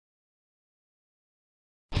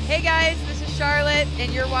Hey guys, this is Charlotte,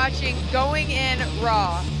 and you're watching Going In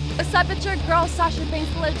Raw. What's up, it's your girl Sasha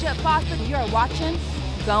Banks, legit boss, and you're watching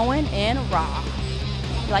Going In Raw.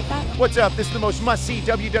 You like that? What's up? This is the most must-see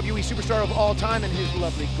WWE superstar of all time and his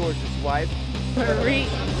lovely, gorgeous wife. Marie.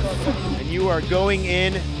 And you are going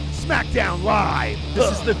in SmackDown Live.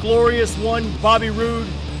 This is the glorious one, Bobby Roode,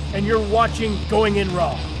 and you're watching Going In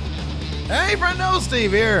Raw. Hey, friendo,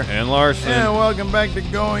 Steve here. And Larson. And welcome back to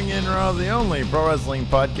Going In Raw, the only pro wrestling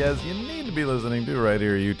podcast you need to be listening to right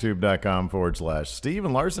here, youtube.com/Steve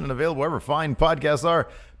and Larson, and available wherever fine podcasts are.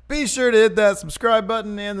 Be sure to hit that subscribe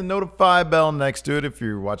button and the notify bell next to it if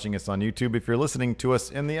you're watching us on YouTube. If you're listening to us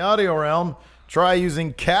in the audio realm, try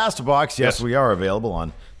using CastBox. Yes, we are available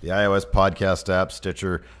on the iOS podcast app,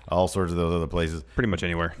 Stitcher, all sorts of those other places. Pretty much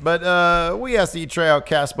anywhere. But we ask that you try out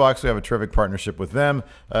CastBox. We have a terrific partnership with them.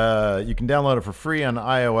 You can download it for free on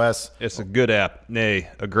iOS. It's a good app. Nay,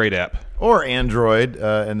 a great app. Or Android,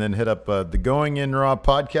 and then hit up the Going In Raw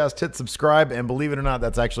podcast. Hit subscribe, and believe it or not,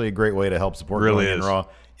 that's actually a great way to help support Really Going In is. Raw.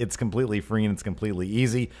 It's completely free and it's completely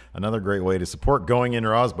easy. Another great way to support Going In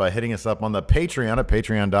Raw is by hitting us up on the Patreon at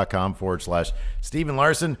patreon.com/Steven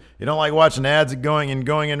Larson. You don't like watching ads at Going In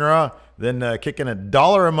Raw? Then kick in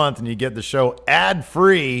 $1 a month and you get the show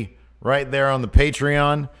ad-free right there on the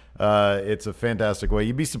Patreon. It's a fantastic way.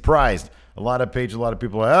 You'd be surprised. A lot of people are like,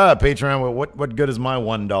 Patreon, what good is my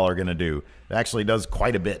 $1 going to do? It actually does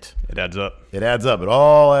quite a bit. It adds up. It adds up. It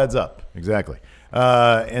all adds up. Exactly.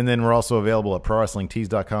 And then we're also available at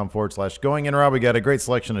prowrestlingtees.com/Going In Raw. We got a great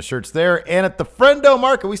selection of shirts there. And at the Friendo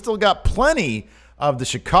Market, we still got plenty of the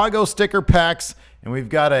Chicago sticker packs, and we've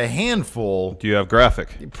got a handful. Do you have graphic?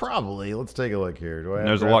 Probably. Let's take a look here. Do I have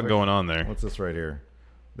There's graphic? a lot going on there. What's this right here?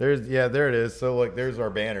 There it is. So look, there's our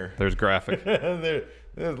banner. There's graphic.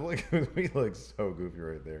 Look, we look so goofy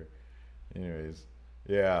right there. Anyways,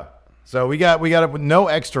 yeah. So we got no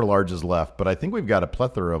extra larges left, but I think we've got a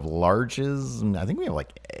plethora of larges. I think we have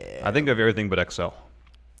I think of everything but XL.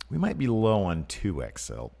 we might be low on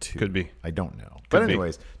 2XL too. Could be. I don't know. Could But be.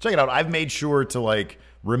 anyways, check it out. I've made sure to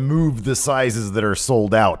remove the sizes that are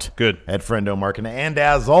sold out. Good. At Friendo Market, and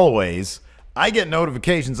as always, I get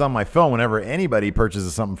notifications on my phone whenever anybody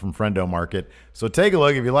purchases something from Friendo Market. So take a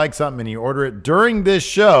look. If you like something and you order it during this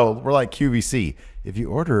show, we're like QVC. If you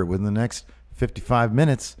order it within the next 55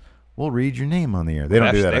 minutes, we'll read your name on the air. They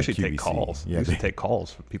don't do that They at actually QVC. take calls. Yeah, They used to take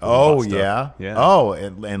calls from people. Oh, who bought stuff. yeah? Yeah. Oh,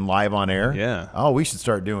 and live on air? Yeah. Oh, we should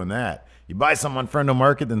start doing that. You buy something on Friendo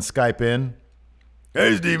Market, then Skype in.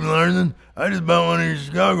 Hey, Steven Larson, I just bought one of your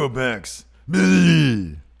Chicago packs.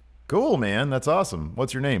 Cool, man. That's awesome.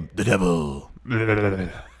 What's your name? The Devil.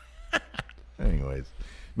 Anyways.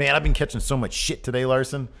 Man, I've been catching so much shit today,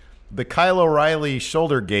 Larson. The Kyle O'Reilly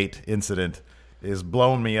shoulder gate incident is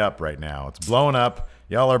blowing me up right now. It's blowing up.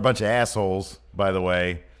 Y'all are a bunch of assholes, by the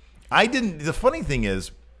way. The funny thing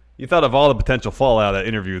is, You thought of all the potential fallout of that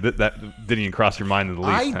interview. That didn't even cross your mind in the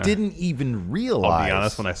least. I didn't even realize. I'll be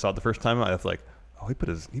honest. When I saw it the first time, I was like, "Oh, he put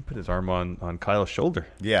his arm on Kyle's shoulder."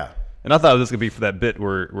 Yeah. And I thought it was gonna be for that bit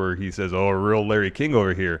where he says, "Oh, a real Larry King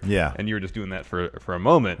over here." Yeah. And you were just doing that for a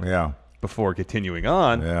moment. Yeah. Before continuing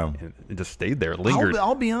on. Yeah. And it just stayed there, lingered.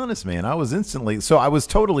 I'll be honest, man. I was totally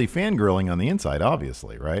fangirling on the inside,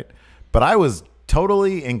 obviously, right? But I was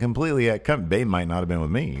totally and completely Babe might not have been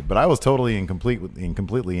with me, but I was totally and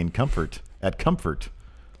completely in comfort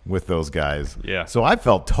with those guys. Yeah. So I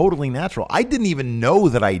felt totally natural. I didn't even know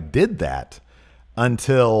that I did that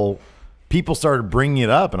until people started bringing it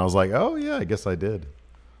up, and I was like, oh yeah, I guess I did.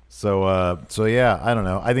 So yeah, I don't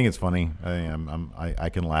know. I think it's funny. I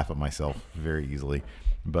can laugh at myself very easily,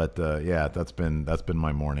 but yeah, that's been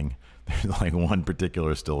my morning. There's one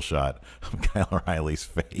particular still shot of Kyle O'Reilly's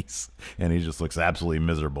face, and he just looks absolutely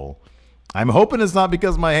miserable. I'm hoping it's not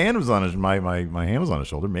because my hand was on his my hand was on his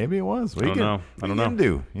shoulder. Maybe it was. I don't know. What are you gonna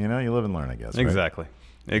do? You live and learn, I guess. Right? Exactly.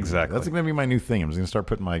 That's gonna be my new thing. I'm just gonna start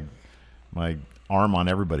putting my arm on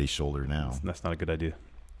everybody's shoulder now. That's not a good idea.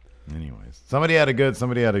 Anyways, somebody had a good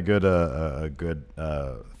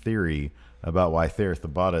theory about why Thayer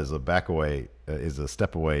Tabata is a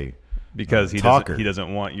step away Because he talker.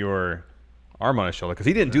 doesn't want your arm on his shoulder. Because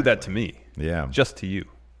he didn't do that to me. Yeah, Just to you.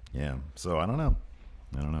 yeah. So I don't know.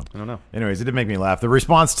 Anyways, it did make me laugh. The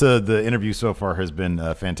response to the interview so far has been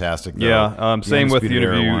fantastic. Though. Yeah. Same with the Undisputed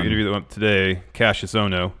Era won. interview that went today. Cassius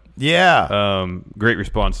Ohno. Yeah. Great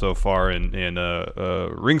response so far, and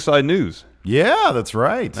Ringside News Yeah, that's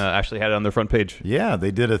right. actually had it on their front page. Yeah,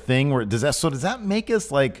 they did a thing where does that make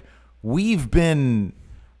us we've been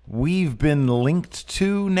linked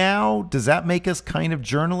to now? Does that make us kind of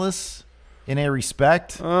journalists in a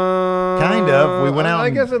respect. Kind of. We went out I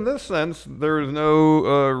and- guess in this sense, there was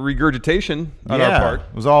no regurgitation on our part.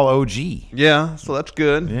 It was all OG. Yeah, so that's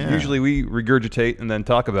good. Yeah. Usually we regurgitate and then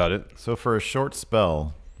talk about it. So for a short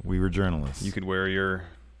spell, we were journalists. You could wear your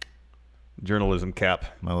journalism cap.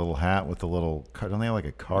 My little hat with the little card. Don't they have like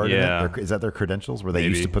a card Yeah. in it? Is that their credentials? Where they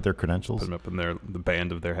used to Maybe. put their credentials? Put them up in the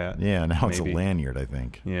band of their hat. Yeah, now it's a Maybe. lanyard, I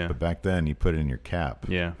think. Yeah. But back then, you put it in your cap.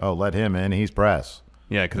 Yeah. Oh, let him in. He's press.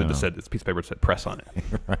 Yeah, because it just said, it's a piece of paper that said press on it.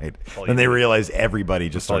 Right. all Then you they need. realized everybody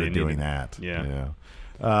just That's all you started doing needed. that.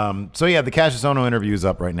 Yeah. So yeah, the Cassius Ohno interview is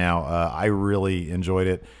up right now. I really enjoyed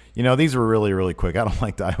it. You know, these were really, really quick. I don't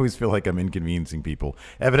like to. I always feel like I'm inconveniencing people.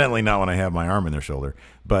 Evidently not when I have my arm in their shoulder,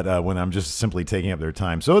 but when I'm just simply taking up their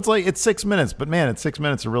time. So it's 6 minutes, but man, it's 6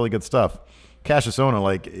 minutes of really good stuff. Cassius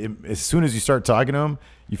Ohno, as soon as you start talking to him,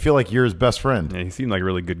 you feel like you're his best friend. Yeah, he seemed like a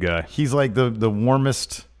really good guy. He's like the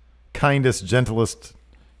warmest, kindest, gentlest,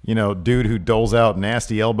 dude who doles out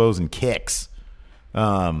nasty elbows and kicks.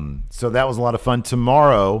 So that was a lot of fun.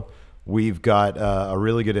 Tomorrow we've got a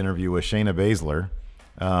really good interview with Shayna Baszler.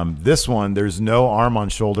 This one, there's no arm on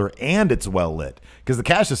shoulder, and it's well lit because the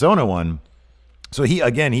Cassius Ohno one. So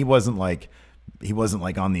he wasn't like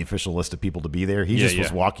on the official list of people to be there. He just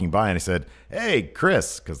was walking by and I said, "Hey,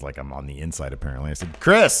 Chris," because I'm on the inside apparently. I said,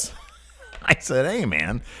 "Chris." I said, "Hey,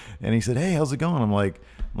 man," and he said, "Hey, how's it going?" I'm like,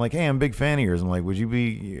 "Hey, I'm a big fan of yours." I'm like,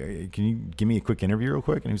 can you give me a quick interview real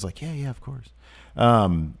quick? And he was like, "Yeah, of course."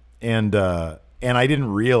 And I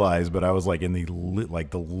didn't realize, but I was like in the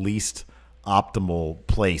least optimal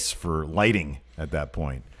place for lighting at that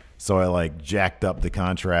point. So I jacked up the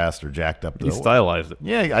contrast or jacked up the... You stylized it.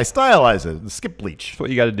 Yeah, I stylized it. The skip bleach. That's what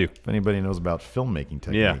you got to do. If anybody knows about filmmaking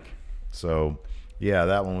technique. Yeah. So, yeah,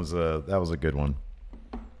 that was a good one.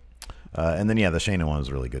 And then, the Shayna one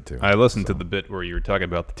was really good, too. I listened to the bit where you were talking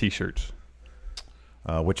about the T-shirts.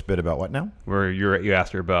 Which bit about what now? Where you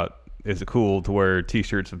asked her about, is it cool to wear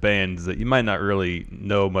T-shirts of bands that you might not really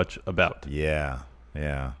know much about? Yeah.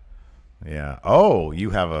 Oh,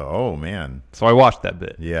 you have oh man. So I watched that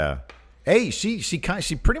bit. Yeah. Hey, she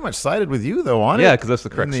pretty much sided with you though on it. Yeah, because that's the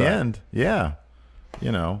correct in the side. end. Yeah.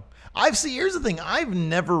 Here's the thing. I've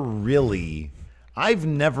never really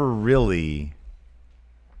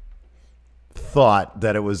thought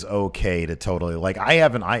that it was okay to totally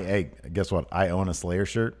I guess what? I own a Slayer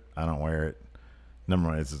shirt. I don't wear it. Number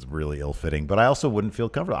one, it's really ill-fitting, but I also wouldn't feel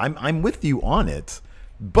comfortable. I'm with you on it,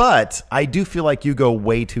 but I do feel like you go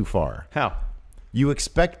way too far. How? You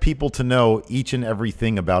expect people to know each and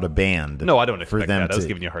everything about a band. No, I don't for expect them that. I was to-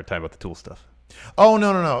 giving you a hard time about the Tool stuff. Oh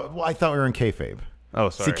no. Well, I thought we were in kayfabe. Oh,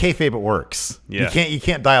 sorry. See, kayfabe, it works. Yeah. You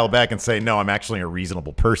can't dial back and say, no, I'm actually a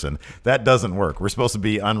reasonable person. That doesn't work. We're supposed to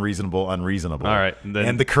be unreasonable. All right, then-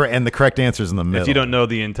 and the correct answer's in the middle. If you don't know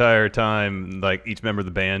the entire time, each member of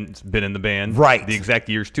the band's been in the band, Right. the exact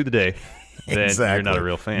years to the day, then Exactly. you're not a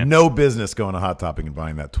real fan. No business going to Hot Topic and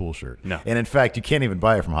buying that Tool shirt. No. And in fact, you can't even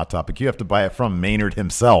buy it from Hot Topic. You have to buy it from Maynard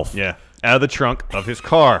himself. Yeah, out of the trunk of his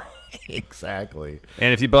car. Exactly.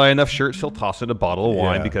 And if you buy enough shirts, he'll toss in a bottle of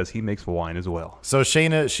wine Yeah. because he makes wine as well. So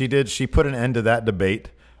Shayna, she put an end to that debate.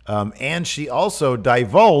 And she also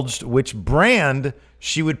divulged which brand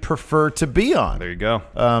she would prefer to be on. There you go.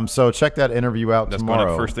 So check that interview out That's tomorrow.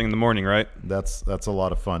 going up first thing in the morning, right? That's a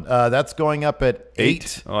lot of fun. That's going up at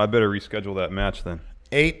 8. Oh, I better reschedule that match then.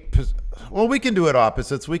 8. Well, we can do it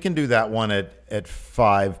opposites. We can do that one at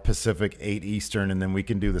 5 Pacific, 8 Eastern, and then we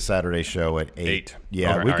can do the Saturday show at 8. Yeah,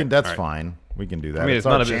 Okay, we all can. right, that's all right. fine. We can do that. I mean, it's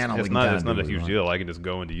our not channel. it's We can not kinda do a what we huge want. deal. I can just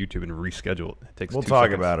go into YouTube and reschedule it. It takes We'll 2 talk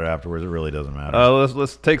seconds. about it afterwards. It really doesn't matter.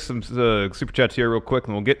 Let's take some super chats here real quick,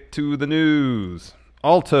 and we'll get to the news.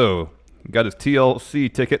 Alto got his TLC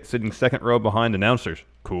ticket, sitting second row behind announcers.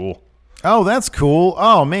 Cool. Oh, that's cool.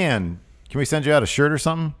 Oh man, can we send you out a shirt or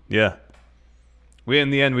something? Yeah. In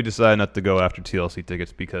the end, we decided not to go after TLC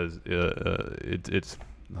tickets because it's.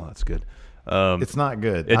 Oh, that's good. It's not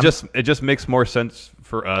good. It just makes more sense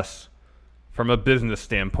for us from a business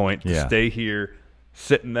standpoint to stay here,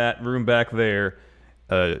 sit in that room back there,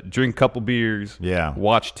 drink a couple beers,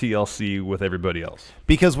 watch TLC with everybody else.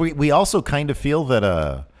 Because we also kind of feel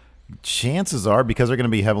that chances are, because they're going to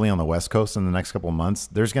be heavily on the West Coast in the next couple of months,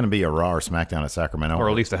 there's going to be a Raw or SmackDown at Sacramento, Or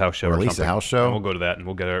at least a house show. or at or least a something. house show. And we'll go to that, and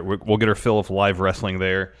we'll get our fill of live wrestling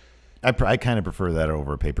there. I kind of prefer that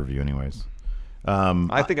over a pay-per-view, anyways.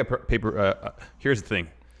 I think here's the thing.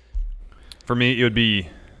 For me, it would be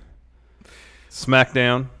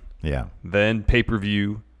SmackDown, then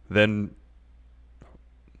pay-per-view, then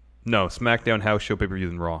SmackDown house show, pay-per-view,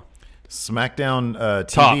 then Raw. SmackDown TV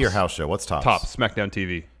Tops. or house show? What's tops? Top SmackDown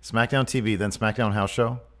TV. SmackDown TV, then SmackDown house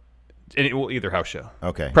show. Either house show.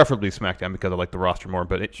 Okay. Preferably SmackDown because I like the roster more,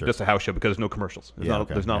 but just a house show because there's no commercials. There's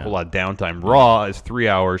not a whole lot of downtime. Raw is 3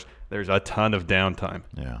 hours. There's a ton of downtime.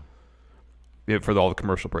 Yeah. For all the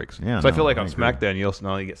commercial breaks. Yeah. So I feel like on SmackDown, you also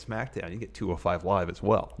not only get SmackDown, you get 205 Live as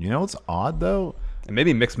well. You know what's odd though? And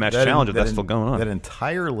maybe mixed match challenges that's still going on. That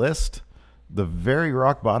entire list, the very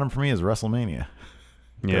rock bottom for me is WrestleMania.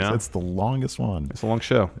 Yeah, it's the longest one. It's a long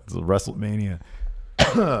show. It's WrestleMania.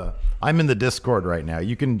 I'm in the Discord right now.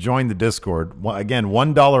 You can join the Discord. Again,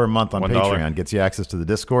 $1 a month on Patreon gets you access to the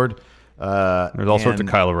Discord. There's all sorts of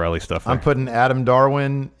Kyle O'Reilly stuff there. I'm putting Adam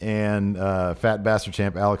Darwin and Fat Bastard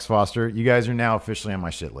Champ Alex Foster. You guys are now officially on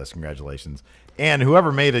my shit list. Congratulations. And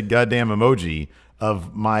whoever made a goddamn emoji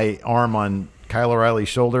of my arm on Kyle O'Reilly's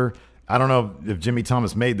shoulder, I don't know if Jimmy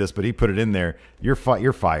Thomas made this, but he put it in there. You're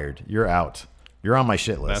fired. You're out. You're on my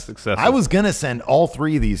shit list. That's excessive. I was going to send all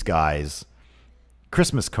three of these guys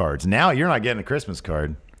Christmas cards. Now you're not getting a Christmas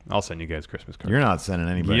card. I'll send you guys Christmas cards. You're not sending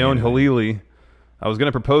anybody. Guillaume Halili. I was going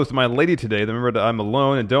to propose to my lady today. Remember that I'm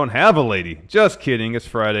alone and don't have a lady. Just kidding. It's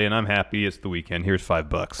Friday and I'm happy. It's the weekend. Here's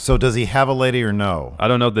 $5. So does he have a lady or no? I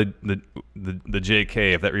don't know the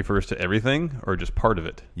JK, if that refers to everything or just part of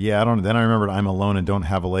it. Yeah, I don't. Then I remembered I'm alone and don't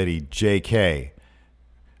have a lady. JK.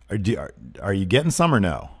 Are you getting some or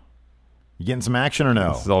no? You getting some action or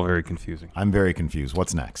no? This is all very confusing. I'm very confused.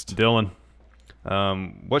 What's next? Dylan,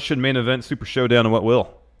 what should main event Super Showdown and what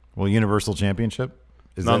will? Well, Universal Championship?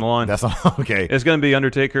 Is not on the line. That's not okay. It's going to be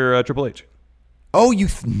Undertaker, Triple H. Oh,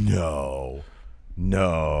 no.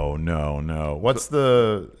 What's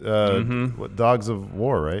the what Dogs of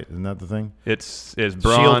War? Right? Isn't that the thing? It's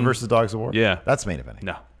Braun Shield versus Dogs of War. Yeah, that's main event.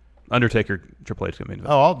 No, Undertaker, Triple H main event.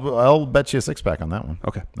 Oh, I'll bet you a 6-pack on that one.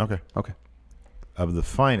 Okay. Of the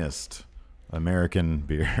finest American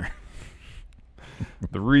beer.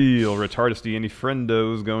 The real retardesty any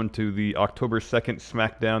friendos going to the October 2nd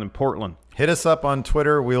SmackDown in Portland. Hit us up on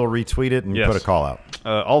Twitter. We'll retweet it and put a call out.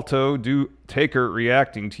 Alto, do Taker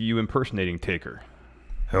reacting to you impersonating Taker.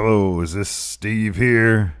 Hello, is this Steve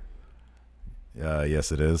here?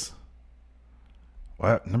 Yes, it is.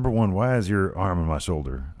 Number one, why is your arm on my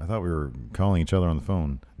shoulder? I thought we were calling each other on the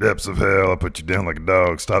phone. Depths of hell, I'll put you down like a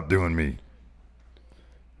dog. Stop doing me.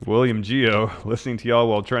 William Geo, listening to y'all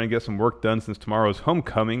while trying to get some work done since tomorrow's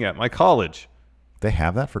homecoming at my college. They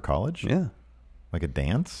have that for college? Yeah. Like a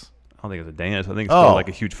dance? I don't think it's a dance. I think it's more like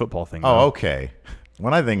a huge football thing. Oh, okay.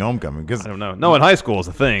 When I think homecoming, because I don't know. No, in high school is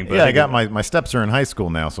a thing. But yeah, I got my steps are in high school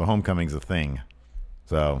now, so homecoming's a thing.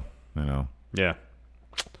 So, Yeah.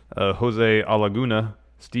 Jose Alaguna,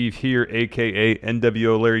 Steve here, a.k.a.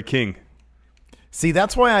 NWO Larry King. See,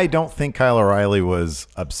 that's why I don't think Kyle O'Reilly was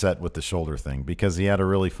upset with the shoulder thing, because he had a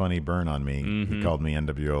really funny burn on me. Mm-hmm. He called me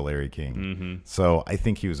NWO Larry King. Mm-hmm. So I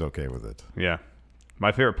think he was okay with it. Yeah.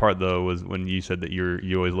 My favorite part, though, was when you said that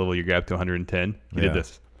you always level your gap to 110. He did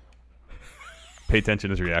this. Pay attention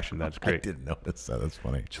to his reaction. That's great. I didn't notice that. That's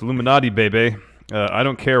funny. Chilluminati, baby. I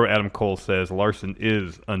don't care what Adam Cole says. Larson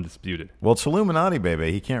is undisputed. Well, Chilluminati,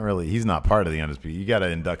 baby, he's not part of the undisputed. You got to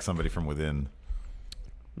induct somebody from within.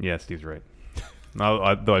 Yeah, Steve's right. Though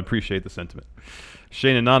I appreciate the sentiment.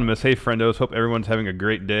 Shane Anonymous, hey friendos, hope everyone's having a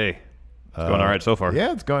great day. It's going all right so far.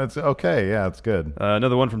 Yeah, it's okay. Yeah, it's good.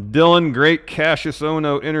 Another one from Dylan. Great Cassius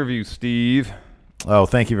Ono interview, Steve. Oh,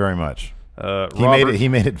 thank you very much. He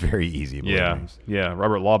made it very easy. Yeah.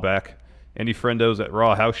 Robert Lawback. Andy Friendos at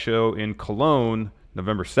Raw House Show in Cologne,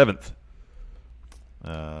 November 7th.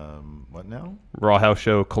 What now? Raw House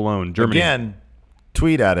Show, Cologne, Germany. Again,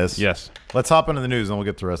 tweet at us. Yes. Let's hop into the news, and we'll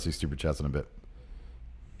get to the rest of these stupid chats in a bit.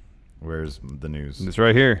 Where's the news? It's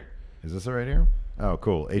right here. Is this it right here? Oh,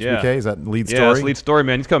 cool. HBK, is that lead story? Yeah, that's lead story,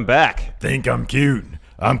 man. He's coming back. Think I'm cute.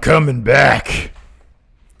 I'm coming back.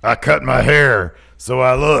 I cut my hair so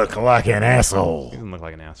I look like an asshole. He doesn't look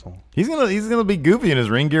like an asshole. He's gonna be goofy in his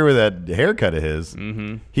ring gear with that haircut of his.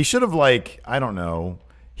 Mm-hmm. He should have I don't know.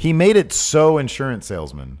 He made it so insurance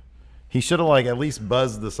salesman. He should have at least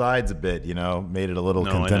buzzed the sides a bit, made it a little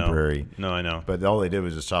contemporary. I know. But all they did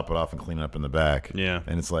was just chop it off and clean it up in the back. Yeah.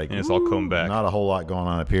 And it's it's all combed back. Not a whole lot going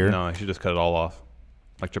on up here. No, he should just cut it all off.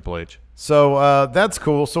 Like Triple H. So that's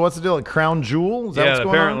cool. So what's the deal? Crown Jewel? Is that what's going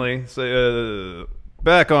apparently. So,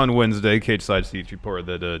 back on Wednesday, Cage Side Seats reported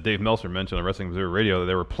that Dave Meltzer mentioned on Wrestling Observer Radio that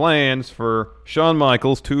there were plans for Shawn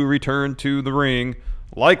Michaels to return to the ring,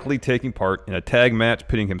 likely taking part in a tag match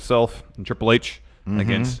pitting himself and Triple H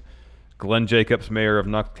against Glenn Jacobs, mayor of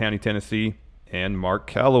Knox County, Tennessee, and Mark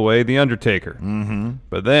Calloway, The Undertaker. Mm-hmm.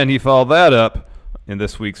 But then he followed that up in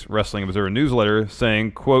this week's Wrestling Observer newsletter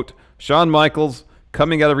saying, quote, Shawn Michaels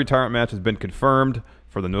coming out of retirement match has been confirmed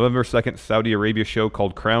for the November 2nd Saudi Arabia show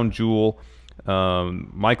called Crown Jewel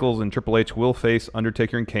Michaels and Triple H will face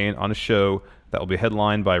Undertaker and Kane on a show that will be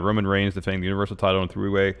headlined by Roman Reigns defending the Universal title in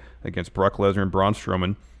three-way against Brock Lesnar and Braun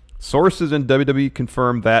Strowman. Sources in WWE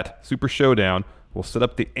confirmed that Super Showdown will set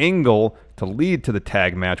up the angle to lead to the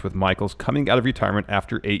tag match with Michaels coming out of retirement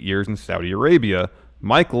after 8 years in Saudi Arabia.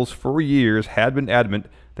 Michaels, for years, had been adamant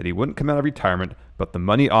that he wouldn't come out of retirement, but the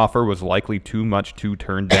money offer was likely too much to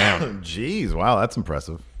turn down. Jeez, wow, that's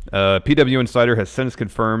impressive. PW Insider has since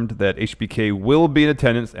confirmed that HBK will be in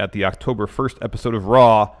attendance at the October 1st episode of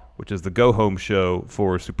Raw, which is the go-home show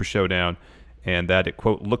for Super Showdown, and that it,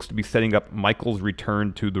 quote, looks to be setting up Michaels'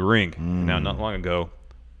 return to the ring. Now, not long ago,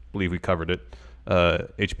 I believe we covered it,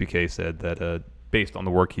 HBK said that based on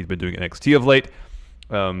the work he's been doing at NXT of late,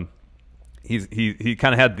 he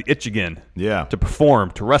kind of had the itch again to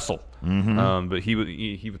perform, to wrestle. But he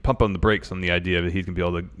was pumping the brakes on the idea that he's going to be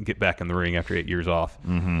able to get back in the ring after 8 years off.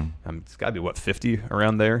 It's got to be, what, 50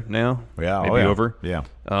 around there now? Yeah. Maybe over? Yeah.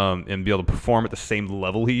 And be able to perform at the same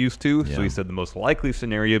level he used to. Yeah. So he said the most likely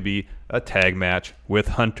scenario would be a tag match with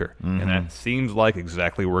Hunter. And that seems like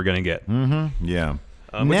exactly what we're going to get. Yeah.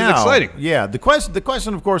 Which is exciting. Yeah. The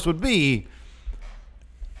question, of course, would be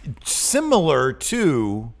similar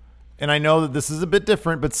to... And I know that this is a bit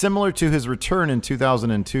different, but similar to his return in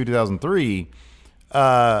 2002, 2003,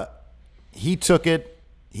 he took it.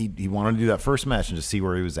 He wanted to do that first match and just see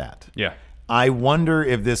where he was at. Yeah. I wonder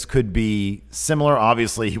if this could be similar.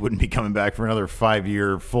 Obviously, he wouldn't be coming back for another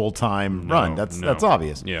 5-year full-time run. That's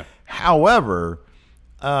obvious. Yeah. However,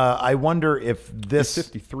 I wonder if this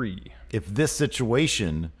 53. If this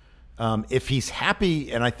situation, if he's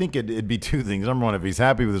happy, and I think it'd be two things. Number one, if he's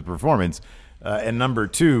happy with his performance. And number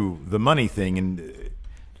two, the money thing, and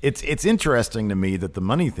it's interesting to me that the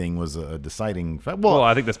money thing was a deciding factor. Well,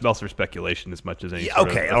 I think that's also speculation as much as any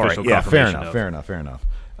sort of all right, official yeah, fair confirmation enough.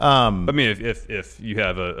 I mean, if you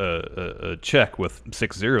have a check with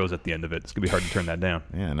 6 zeros at the end of it, it's gonna be hard to turn that down.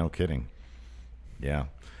 Yeah, no kidding. Yeah.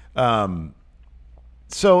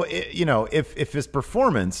 So if his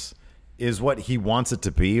performance is what he wants it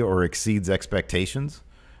to be or exceeds expectations.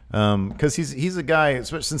 Because he's a guy,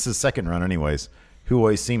 especially since his second run, anyways, who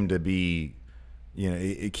always seemed to be,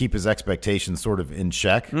 keep his expectations sort of in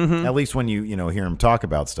check. At least when you hear him talk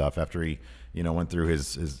about stuff after he went through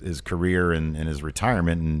his career and his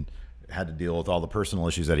retirement and had to deal with all the personal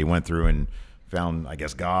issues that he went through and found, I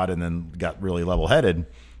guess, God, and then got really level headed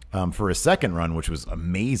for his second run, which was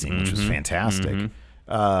amazing, which was fantastic.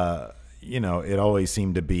 It always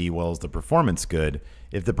seemed to be, well, is the performance good?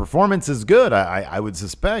 If the performance is good, I would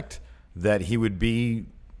suspect that he would be,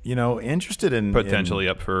 interested in potentially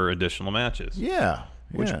up for additional matches. Yeah.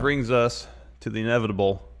 Which brings us to the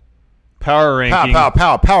inevitable power ranking.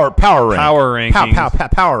 Power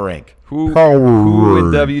rank. Who in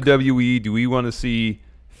WWE do we want to see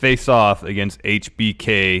face off against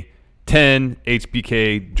HBK? 10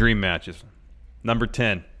 HBK dream matches. Number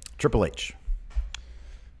 10. Triple H.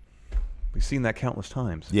 We've seen that countless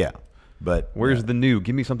times. Yeah. But where's the new?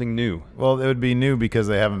 Give me something new. Well, it would be new because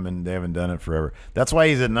they haven't done it forever. That's why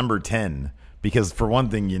he's at number 10. Because for one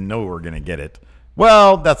thing, we're going to get it.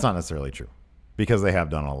 Well, that's not necessarily true because they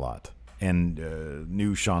have done a lot. And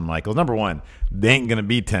new Shawn Michaels, number 1, they ain't going to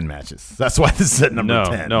be 10 matches. That's why this is at number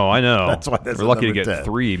 10. No, I know. That's why we're lucky to get 10.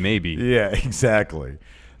 3, maybe. Yeah, exactly.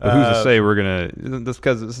 But who's to say we're going to? Just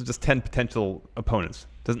because this is just 10 potential opponents.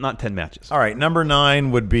 Not 10 matches. All right, number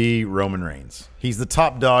 9 would be Roman Reigns. He's the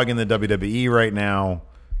top dog in the WWE right now.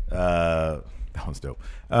 That one's dope.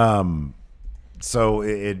 So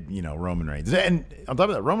Roman Reigns, and on top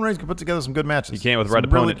of that, Roman Reigns can put together some good matches. He can with the right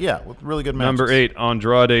opponent. With really good matches. Number 8,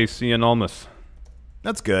 Andrade Cien Almas.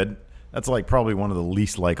 That's good. That's like probably one of the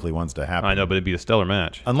least likely ones to happen. I know, but it'd be a stellar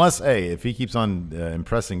match. Unless, if he keeps on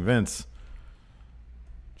impressing Vince.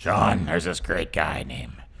 John, there's this great guy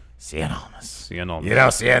named Cien Almas.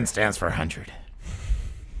 Cien stands for 100.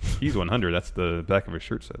 He's 100. That's the back of his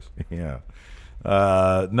shirt says. Yeah.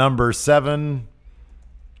 Number 7.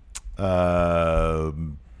 You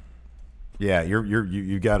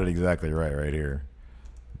got it exactly right here.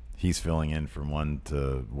 He's filling in from 1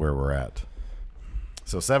 to where we're at.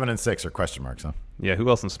 So 7 and 6 are question marks, huh? Yeah. Who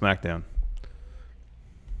else in SmackDown?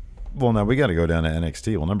 Well, no, we got to go down to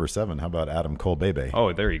NXT. Well, number 7, how about Adam Cole Bebe?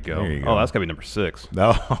 Oh, there you go. Oh, that's got to be number 6.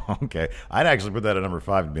 No, okay. I'd actually put that at number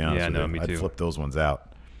 5, to be honest with you. Me too. I'd flip those ones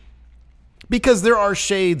out. Because there are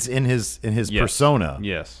shades in his persona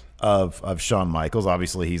of Shawn Michaels.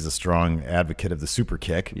 Obviously, he's a strong advocate of the super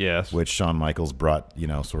kick, which Shawn Michaels brought,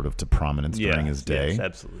 sort of to prominence during his day. Yes,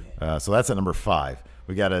 absolutely. So that's at number 5.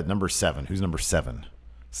 We got at number 7. Who's number 7?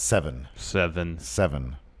 7.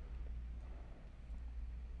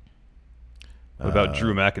 What about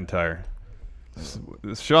Drew McIntyre?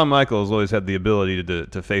 Shawn Michaels always had the ability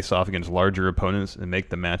to face off against larger opponents and make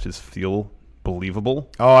the matches feel believable.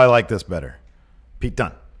 Oh, I like this better. Pete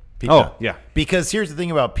Dunne. Dunne. Yeah. Because here's the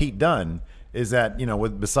thing about Pete Dunne is that,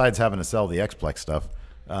 besides having to sell the Xplex stuff,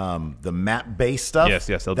 the map-based stuff, yes,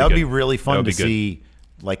 that would be really fun to see,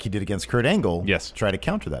 like he did against Kurt Angle, try to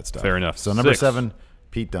counter that stuff. Fair enough. So number 7,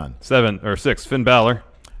 Pete Dunne. 6, Finn Balor.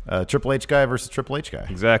 Triple H guy versus Triple H guy.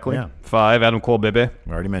 Exactly. Yeah. 5, Adam Cole Bebe.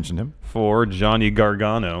 We already mentioned him. 4, Johnny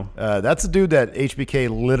Gargano. That's a dude that HBK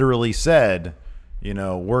literally said,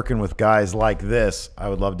 working with guys like this, I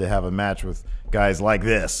would love to have a match with guys like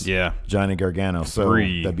this. Yeah. Johnny Gargano. So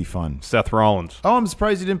 3, that'd be fun. Seth Rollins. Oh, I'm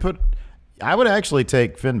surprised you didn't put... I would actually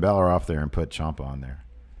take Finn Balor off there and put Ciampa on there.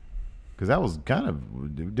 Because that was kind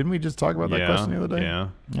of... Didn't we just talk about that question the other day? Yeah.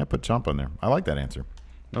 Yeah, put Ciampa on there. I like that answer.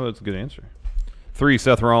 Oh, that's a good answer. 3,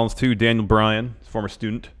 Seth Rollins. 2, Daniel Bryan, former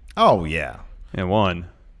student. Oh, yeah. And 1,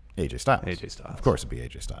 AJ Styles. AJ Styles. Of course it'd be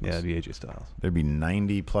AJ Styles. Yeah, it'd be AJ Styles. There'd be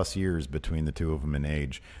 90-plus years between the two of them in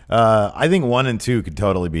age. I think 1 and 2 could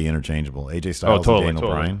totally be interchangeable. AJ Styles and Daniel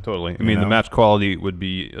Bryan. Totally. I mean, the match quality would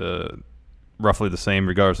be roughly the same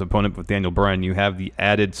regardless of opponent. With Daniel Bryan, you have the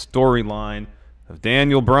added storyline of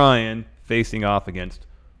Daniel Bryan facing off against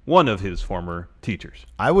one of his former teachers.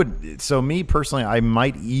 So me personally, I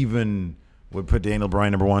might even would put Daniel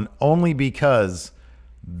Bryan number 1 only because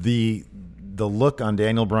the look on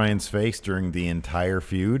Daniel Bryan's face during the entire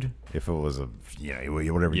feud, if it was the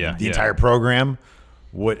entire program,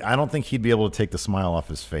 I don't think he'd be able to take the smile off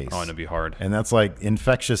his face. Oh, and it'd be hard. And that's like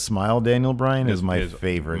infectious smile. Daniel Bryan is my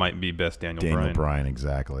favorite. Might be best Daniel Bryan,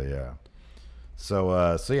 exactly. Yeah.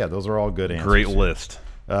 So yeah, those are all good answers. Great list.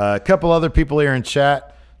 A couple other people here in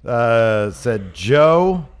chat said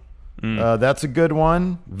Joe. That's a good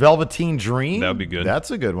one. Velveteen Dream. That would be good.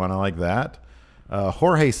 That's a good one. I like that.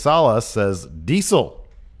 Jorge Salas says Diesel.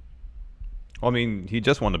 Well, I mean, he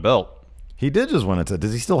just won the belt. He did just win it.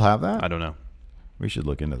 Does he still have that? I don't know. We should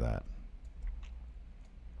look into that.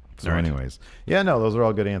 So anyways. Yeah, no, those are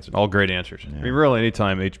all good answers. All great answers. Yeah. I mean, really,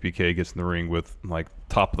 anytime HBK gets in the ring with, like,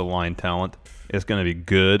 top-of-the-line talent, it's going to be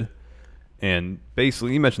good. And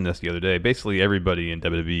basically, you mentioned this the other day, basically everybody in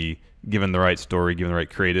WWE, given the right story, given the right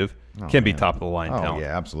creative, can be top-of-the-line talent. Oh,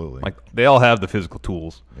 yeah, absolutely. Like, they all have the physical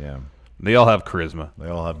tools. Yeah. They all have charisma. They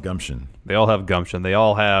all have gumption. They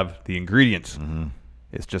all have the ingredients. Mm-hmm.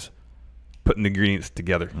 It's just putting the ingredients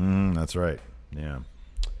together. That's right. Yeah.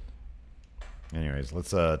 Anyways,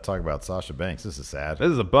 let's talk about Sasha Banks. This is sad.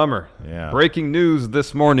 This is a bummer. Yeah. Breaking news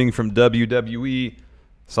this morning from WWE.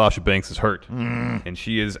 Sasha Banks is hurt. And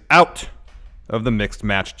she is out of the Mixed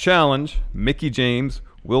Match Challenge. Mickie James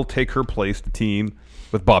will take her place to team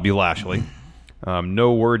with Bobby Lashley.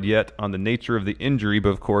 No word yet on the nature of the injury, but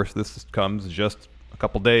of course this comes just a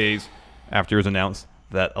couple days after it was announced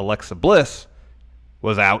that Alexa Bliss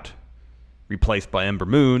was out, replaced by Ember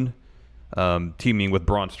Moon, teaming with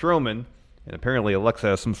Braun Strowman. And apparently Alexa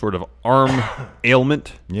has some sort of arm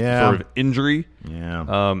ailment, sort of injury.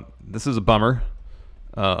 Yeah. This is a bummer.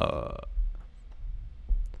 Part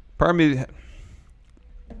of me...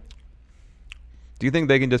 Do you think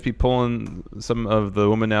they can just be pulling some of the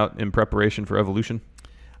women out in preparation for Evolution?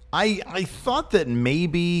 I thought that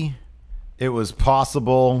maybe it was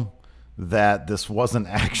possible that this wasn't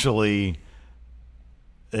actually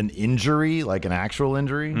an injury, like an actual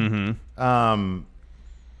injury. Mm-hmm.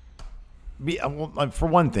 For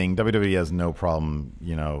one thing, WWE has no problem,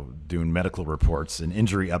 doing medical reports and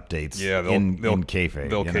injury updates. Yeah, in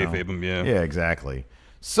kayfabe. They'll kayfabe them. Yeah. Yeah, exactly.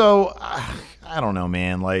 So I don't know,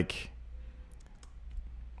 man. Like.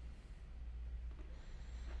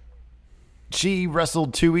 She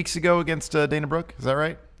wrestled 2 weeks ago against Dana Brooke. Is that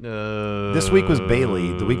right? This week was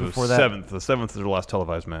Bayley. The week before that, the 7th is her last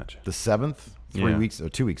televised match. The 7th, 2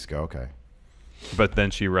 weeks ago. Okay, but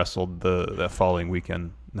then she wrestled that following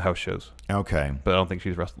weekend in the house shows. Okay, but I don't think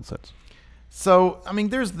she's wrestled since. So I mean,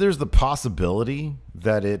 there's the possibility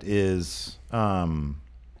that it is.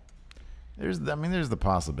 There's the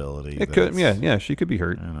possibility. It could. Yeah. She could be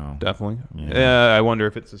hurt. Definitely. Yeah. I wonder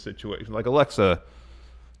if it's a situation like Alexa.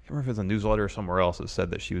 I can't remember if it's a newsletter or somewhere else that said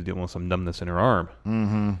that she was dealing with some numbness in her arm.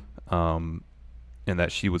 Mm-hmm. And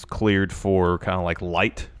that she was cleared for kind of like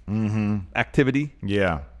light activity.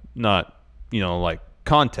 Yeah. Not, like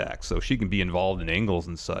contact. So she can be involved in angles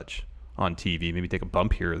and such on TV, maybe take a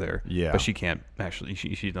bump here or there. Yeah. But she can't actually,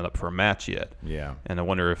 she's not up for a match yet. Yeah. And I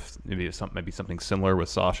wonder if maybe something similar with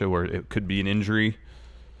Sasha where it could be an injury.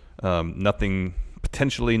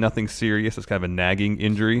 Potentially nothing serious. It's kind of a nagging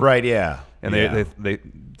injury. Right, yeah. And they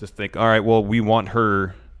just think, all right, well, we want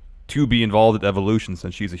her to be involved at Evolution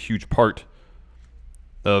since she's a huge part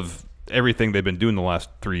of everything they've been doing the last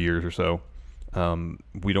 3 years or so.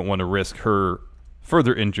 We don't want to risk her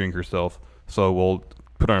further injuring herself, so we'll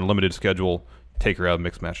put her on a limited schedule, take her out of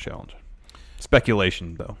Mixed Match Challenge.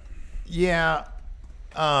 Speculation, though. Yeah.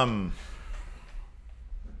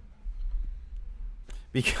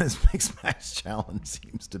 Because Mixed Match Challenge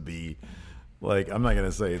seems to be, like, I'm not going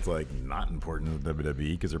to say it's, like, not important to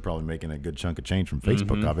WWE because they're probably making a good chunk of change from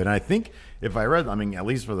Facebook of it. And I think if I read, at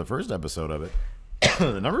least for the first episode of it,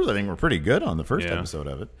 the numbers, I think, were pretty good on the first episode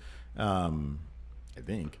of it. I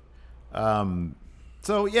think.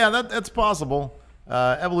 So, yeah, that's possible.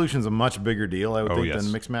 Evolution's a much bigger deal, I would think,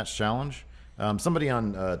 than Mixed Match Challenge. Somebody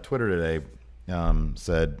on Twitter today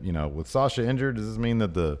said, with Sasha injured, does this mean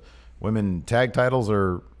that the women tag titles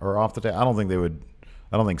are off the table? I don't think they would.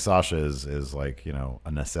 I don't think Sasha is like,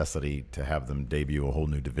 a necessity to have them debut a whole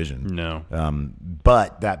new division. No.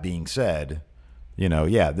 But that being said,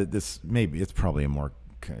 this maybe it's probably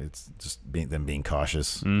it's just them being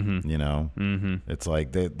cautious. It's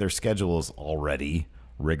like their schedule is already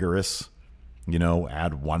rigorous.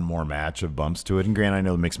 Add one more match of bumps to it. And granted, I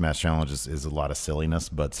know the Mixed Match Challenge is a lot of silliness,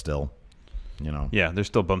 but still, Yeah, there's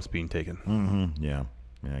still bumps being taken. Yeah,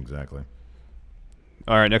 exactly.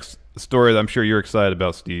 All right, next story that I'm sure you're excited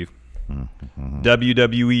about, Steve.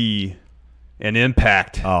 WWE and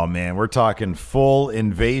Impact. Oh, man, we're talking full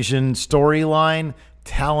invasion storyline,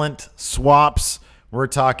 talent swaps. We're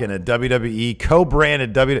talking a WWE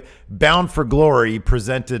co-branded Bound for Glory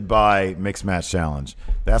presented by Mixed Match Challenge.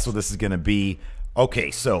 That's what this is going to be. Okay,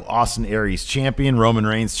 so Austin Aries champion, Roman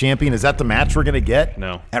Reigns champion. Is that the match we're going to get?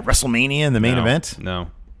 No. At WrestleMania in the main event? No.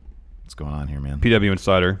 What's going on here, man? PW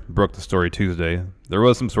Insider broke the story Tuesday. There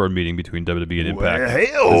was some sort of meeting between WWE and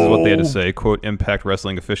Impact. Well, this is what they had to say. Quote, Impact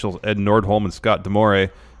Wrestling officials Ed Nordholm and Scott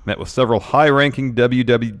D'Amore met with several high-ranking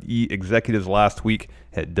WWE executives last week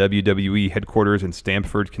at WWE headquarters in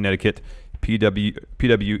Stamford, Connecticut.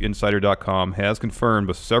 PWInsider.com has confirmed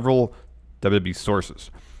with several WWE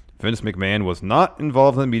sources. Vince McMahon was not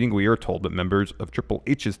involved in the meeting, we are told, but members of Triple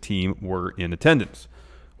H's team were in attendance.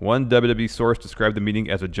 One WWE source described the meeting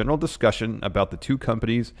as a general discussion about the two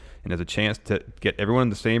companies and as a chance to get everyone in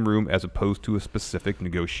the same room as opposed to a specific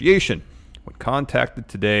negotiation. When contacted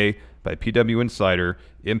today by PW Insider,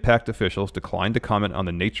 Impact officials declined to comment on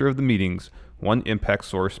the nature of the meetings. One Impact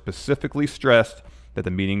source specifically stressed that the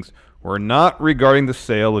meetings were not regarding the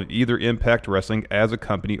sale of either Impact Wrestling as a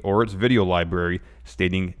company or its video library,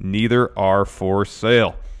 stating neither are for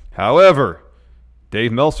sale. However,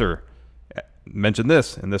 Dave Meltzer mentioned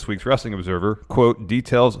this in this week's Wrestling Observer. Quote,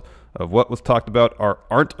 details of what was talked about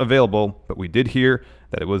aren't available, but we did hear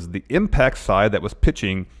that it was the Impact side that was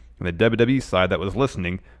pitching and the WWE side that was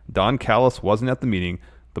listening. Don Callis wasn't at the meeting.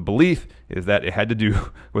 The belief is that it had to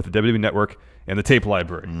do with the WWE Network and the tape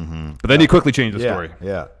library. But then he quickly changed the story.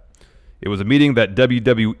 Yeah. It was a meeting that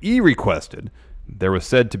WWE requested. There was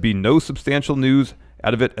said to be no substantial news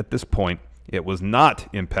out of it at this point. It was not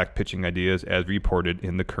Impact pitching ideas as reported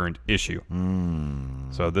in the current issue.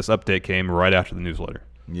 So this update came right after the newsletter.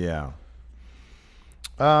 Yeah.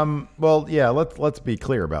 Well, yeah, let's be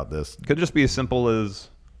clear about this. Could it just be as simple as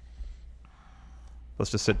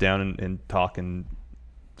let's just sit down and talk and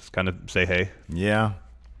just kind of say, hey. Yeah.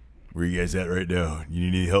 Where you guys at right now?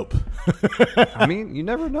 You need any help? I mean, you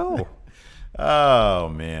never know. Oh,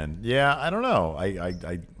 man. Yeah, I don't know. I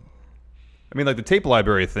mean, like the tape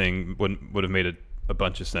library thing would have made a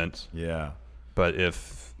bunch of sense. Yeah. But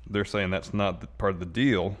if they're saying that's not part of the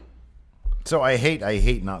deal. So I hate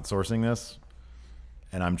not sourcing this,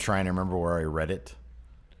 and I'm trying to remember where I read it,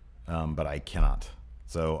 but I cannot.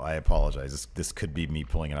 So I apologize. This could be me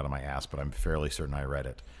pulling it out of my ass, but I'm fairly certain I read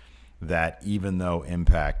it. That even though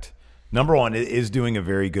Impact, number one, is doing a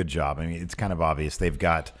very good job. I mean, it's kind of obvious. They've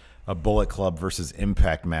got a Bullet Club versus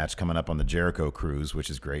Impact match coming up on the Jericho Cruise, which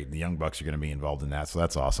is great. The Young Bucks are going to be involved in that, so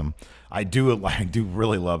that's awesome. I do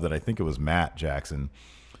really love that. I think it was Matt Jackson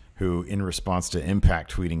who, in response to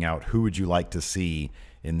Impact tweeting out, who would you like to see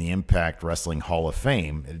in the Impact Wrestling Hall of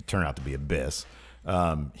Fame? It turned out to be Abyss.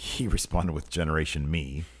 He responded with Generation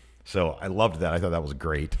Me. So I loved that. I thought that was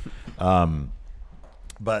great.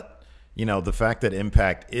 But the fact that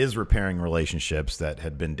Impact is repairing relationships that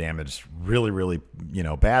had been damaged really, really,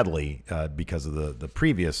 badly because of the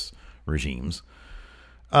previous regimes.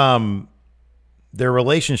 Their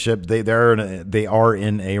relationship, they are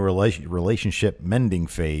in a relationship mending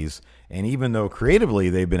phase, and even though creatively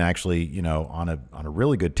they've been actually on a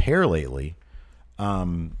really good tear lately,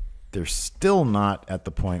 they're still not at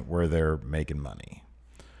the point where they're making money,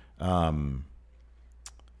 and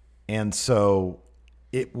so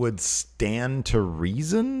it would stand to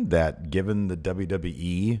reason that given the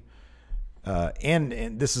WWE,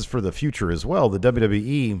 and this is for the future as well, the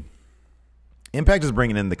WWE Impact is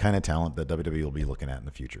bringing in the kind of talent that WWE will be looking at in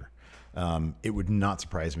the future. It would not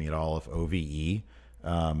surprise me at all if OVE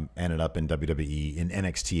ended up in WWE in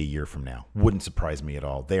NXT a year from now. Wouldn't surprise me at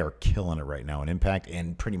all. They are killing it right now in Impact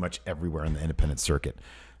and pretty much everywhere in the independent circuit.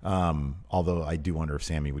 Although I do wonder if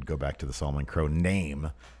Sammy would go back to the Solomon Crow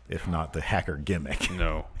name, if not the hacker gimmick.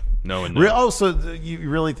 No. And no. Oh, so you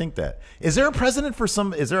really think that? Is there a precedent for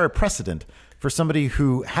somebody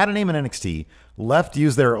who had a name in NXT, left,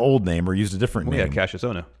 used their old name or used a different name? Yeah, Cassius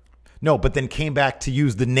Ohno. No, but then came back to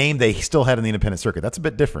use the name they still had in the independent circuit. That's a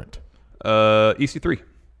bit different. EC3.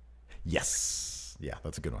 Yes. Yeah,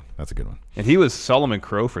 that's a good one. And he was Solomon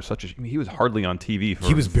Crow for he was hardly on TV for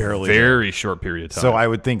a very short period of time. So I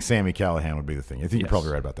would think Sami Callihan would be the thing. I think you're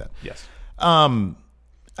probably right about that. Yes.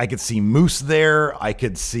 I could see Moose there. I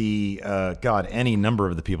could see, any number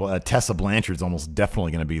of the people. Tessa Blanchard's almost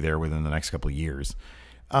definitely going to be there within the next couple of years.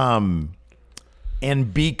 And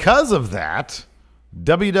because of that,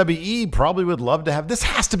 WWE probably would love to have this.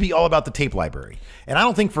 Has to be all about the tape library, and I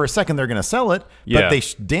don't think for a second they're going to sell it. But they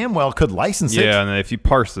damn well could license it. Yeah, and if you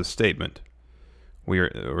parse the statement,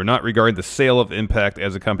 we're not regarding the sale of Impact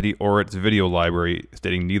as a company or its video library,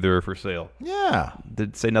 stating neither are for sale. Yeah,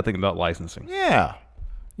 did say nothing about licensing. Yeah,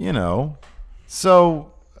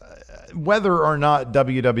 so whether or not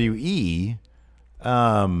WWE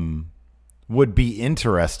would be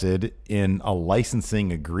interested in a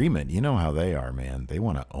licensing agreement. You know how they are, man. They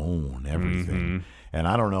want to own everything. Mm-hmm. And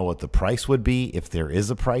I don't know what the price would be, if there is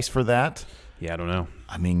a price for that. Yeah, I don't know.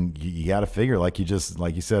 I mean, you got to figure, like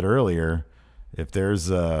you said earlier, if there's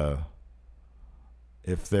enough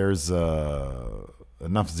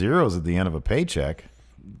zeros at the end of a paycheck,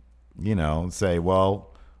 say,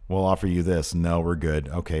 well, we'll offer you this. No, we're good.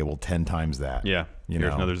 Okay, well, 10 times that. Yeah,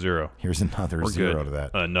 here's another zero. Here's another zero to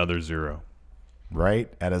that. Another zero.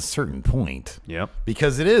 Right at a certain point. Yep.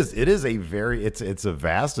 Because it is it's a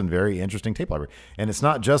vast and very interesting tape library, and it's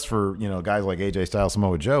not just for guys like AJ Styles,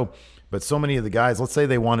 Samoa Joe, but so many of the guys. Let's say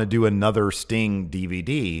they want to do another Sting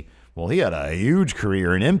DVD. Well, he had a huge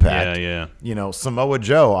career in Impact. Yeah. Samoa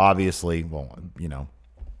Joe, obviously. Well,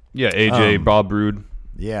 Yeah, AJ, Bob Roode.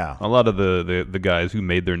 Yeah. A lot of the guys who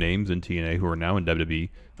made their names in TNA who are now in WWE.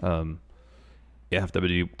 If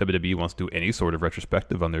WWE wants to do any sort of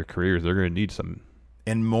retrospective on their careers, they're going to need some.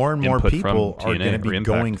 And more people are going to be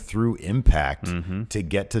going through Impact to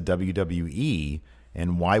get to WWE.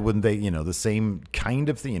 And why wouldn't they? The same kind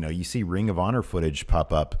of thing. You see Ring of Honor footage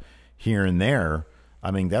pop up here and there.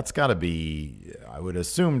 I mean, that's got to be. I would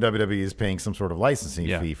assume WWE is paying some sort of licensing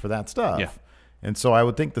fee for that stuff. Yeah. And so I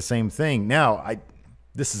would think the same thing. Now,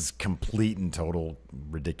 this is complete and total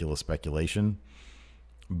ridiculous speculation,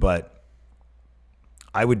 but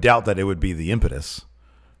I would doubt that it would be the impetus,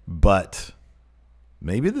 but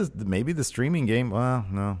maybe the streaming game. Well,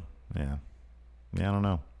 no, yeah, I don't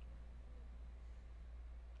know.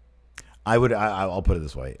 I'll put it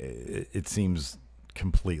this way: it seems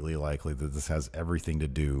completely likely that this has everything to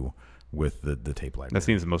do with the tape library. That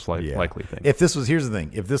seems the most likely thing. Here's the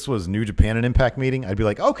thing: if this was New Japan and Impact meeting, I'd be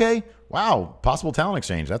like, okay, wow, possible talent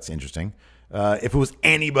exchange. That's interesting. If it was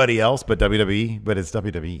anybody else but WWE, but it's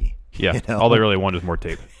WWE. Yeah, all they really want is more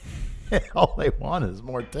tape. All they want is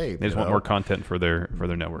more tape. They just want more content for their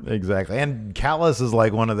network. Exactly. And Callis is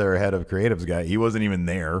like one of their head of creatives guy. He wasn't even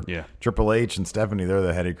there. Yeah. Triple H and Stephanie, they're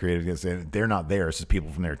the head of creatives. They're not there. It's just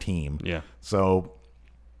people from their team. Yeah. So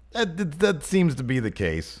that seems to be the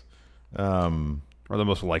case. Or the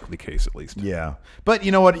most likely case, at least. Yeah. But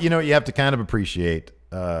you know what? You have to kind of appreciate.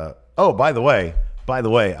 By the way,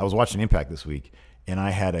 I was watching Impact this week, and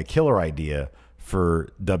I had a killer idea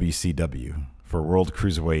for WCW, for World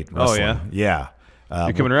Cruiserweight Wrestling. Oh, yeah? Yeah.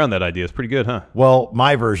 You're coming around that idea. It's pretty good, huh? Well,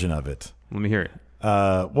 my version of it. Let me hear it.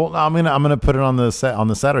 Well, I'm gonna put it on the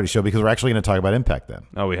Saturday show because we're actually gonna talk about Impact then.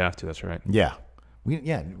 Oh, we have to. That's right. Yeah. We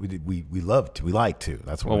love to. We like to.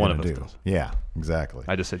 That's what we're one of gonna us do. does. Yeah, exactly.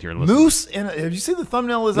 I just sit here and listen. Moose, have you seen the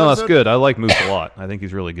thumbnail of this No, episode? that's good. I like Moose a lot. I think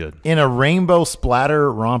he's really good. In a rainbow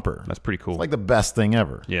splatter romper. That's pretty cool. It's like the best thing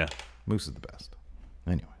ever. Yeah. Moose is the best.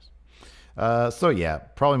 Anyways. So yeah,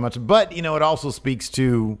 probably much. But, it also speaks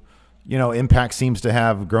to, Impact seems to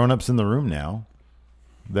have grown-ups in the room now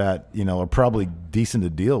that, are probably decent to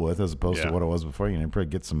deal with as opposed to what it was before. Probably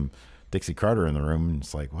get some Dixie Carter in the room and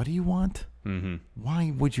it's like, what do you want? Mm-hmm.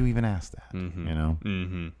 Why would you even ask that? Mm-hmm.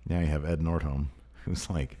 Mm-hmm. Now you have Ed Nordholm, who's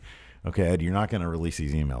like, okay, Ed, you're not going to release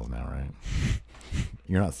these emails now, right?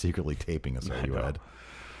 You're not secretly taping us, are you, Ed?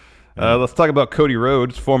 Let's talk about Cody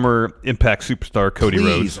Rhodes, former Impact superstar Cody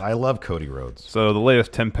Rhodes. I love Cody Rhodes. So the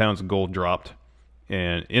latest 10 pounds of gold dropped,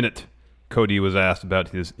 and in it Cody was asked about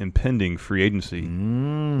his impending free agency.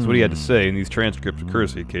 That's what he had to say in these transcripts,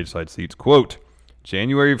 courtesy of Cage Side Seats. Quote,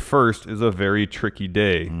 January 1st is a very tricky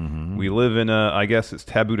day. We live in I guess it's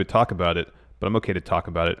taboo to talk about it, but I'm okay to talk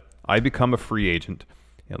about it. I become a free agent.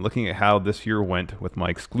 And looking at how this year went with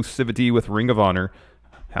my exclusivity with Ring of Honor,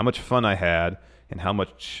 how much fun I had, and how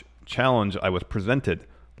much challenge I was presented,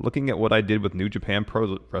 looking at what I did with New Japan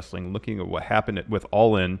Pro Wrestling, looking at what happened with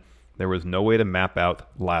All In, there was no way to map out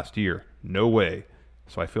last year. No way.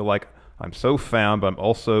 So I feel like I'm so found, but I'm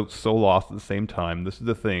also so lost at the same time. This is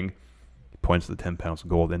the thing, he points to the 10 pounds of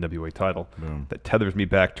gold NWA title, that tethers me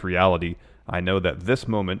back to reality. I know that this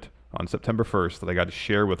moment on September 1st that I got to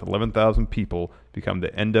share with 11,000 people, become the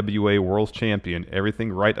NWA World Champion.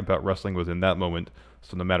 Everything right about wrestling was in that moment.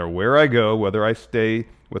 So no matter where I go, whether I stay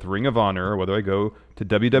with Ring of Honor or whether I go to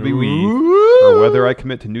WWE or whether I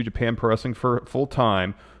commit to New Japan Pro Wrestling for full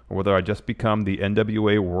time, or whether I just become the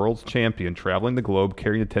NWA World Champion, traveling the globe,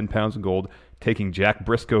 carrying the 10 pounds of gold, taking Jack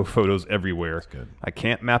Briscoe photos everywhere. I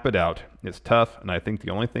can't map it out. It's tough, and I think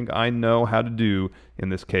the only thing I know how to do in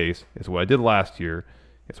this case is what I did last year.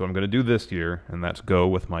 It's what I'm going to do this year, and that's go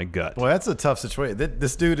with my gut. Well, that's a tough situation.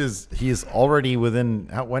 This dude is already within.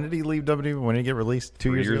 When did he leave WWE? When did he get released?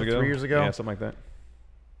 2 years ago? 3 years ago? Yeah, something like that.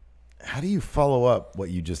 How do you follow up what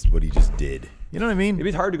he just did? You know what I mean? It'd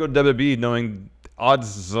be hard to go to WWE knowing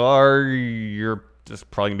odds are you're just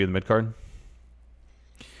probably going to be in the mid-card.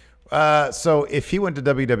 So if he went to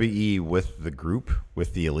WWE with the group,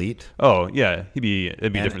 with the Elite. Oh, yeah. It'd be a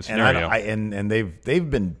different scenario. And they've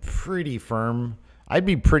been pretty firm. I'd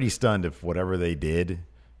be pretty stunned if whatever they did,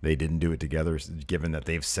 they didn't do it together, given that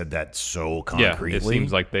they've said that so concretely. Yeah, it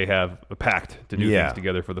seems like they have a pact to do things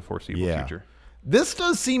together for the foreseeable future. This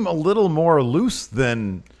does seem a little more loose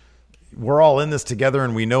than we're all in this together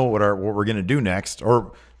and we know what we're going to do next,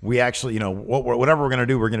 or we actually, whatever we're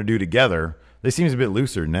going to do together. This seems a bit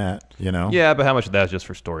looser than that, Yeah, but how much of that is just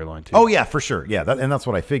for storyline too? Oh yeah, for sure. Yeah, and that's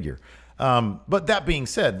what I figure. But that being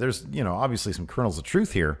said, there's obviously some kernels of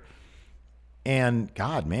truth here. And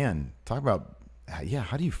God, man, talk about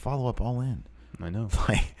how do you follow up All In? I know.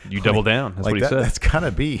 You double down. That's what he said. That's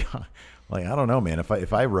gotta be I don't know, man.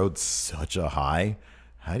 If I rode such a high,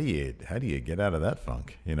 how do you get out of that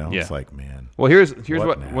funk? It's like, man. Well, here's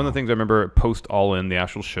what one of the things I remember post All In, the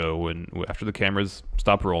actual show, and after the cameras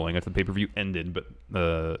stopped rolling, after the pay-per-view ended,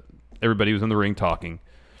 but everybody was in the ring talking,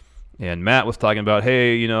 and Matt was talking about,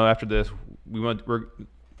 hey, after this,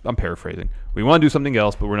 I'm paraphrasing. We want to do something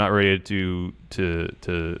else, but we're not ready to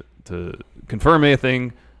confirm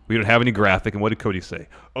anything. We don't have any graphic. And what did Cody say?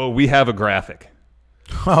 Oh, we have a graphic.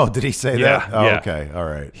 Oh, did he say that? Oh, yeah. Okay, all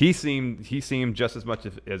right. He seemed just as much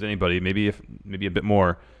as anybody, maybe a bit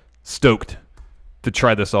more stoked to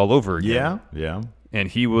try this all over again. Yeah. And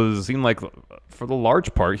he seemed like, for the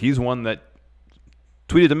large part, he's one that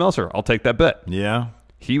tweeted to Meltzer, "I'll take that bet." Yeah.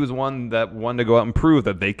 He was one that wanted to go out and prove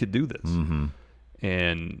that they could do this. Mm-hmm.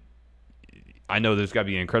 And I know there's got to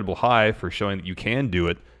be an incredible high for showing that you can do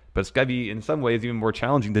it, but it's got to be, in some ways, even more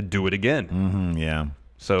challenging to do it again. Mm-hmm, yeah.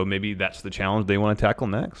 So maybe that's the challenge they want to tackle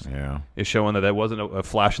next. Yeah. Is showing that wasn't a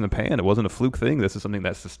flash in the pan. It wasn't a fluke thing. This is something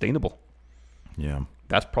that's sustainable. Yeah.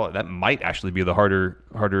 That might actually be the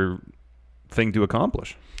harder thing to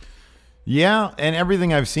accomplish. Yeah, and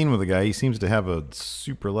everything I've seen with the guy, he seems to have a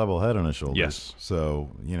super level head on his shoulders. Yes.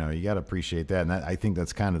 So, you got to appreciate that. And I think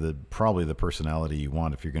that's kind of probably the personality you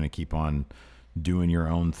want if you're going to keep on doing your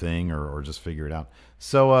own thing or just figure it out.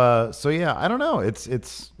 So yeah, I don't know. It's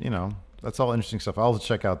that's all interesting stuff. I'll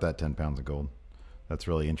check out that 10 pounds of gold. That's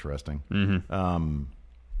really interesting. Mm-hmm.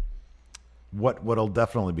 What'll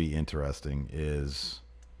definitely be interesting is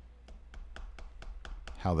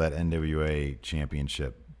how that NWA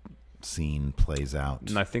championship scene plays out.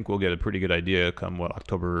 And I think we'll get a pretty good idea come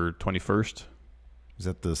October 21st. Is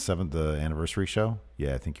that the 7th anniversary show?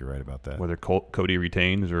 Yeah, I think you're right about that. Whether Cody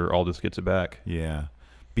retains or Aldis gets it back. Yeah,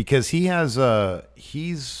 because he has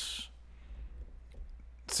he's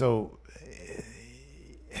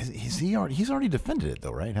already defended it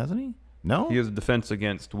though, right? Hasn't he? No, he has a defense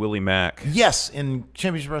against Willie Mack. Yes, in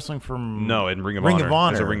Championship Wrestling from in Ring of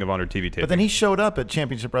Honor. It's a Ring of Honor TV tape. But then he showed up at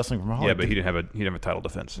Championship Wrestling from Hollywood. Yeah, but he didn't have a title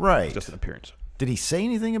defense. Right, it's just an appearance. Did he say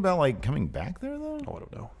anything about coming back there though? Oh, I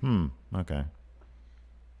don't know. Okay.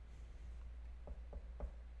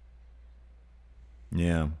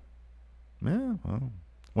 Yeah. Yeah. Well,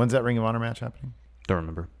 when's that Ring of Honor match happening? Don't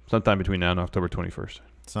remember. Sometime between now and October 21st.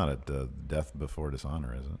 It's not at Death Before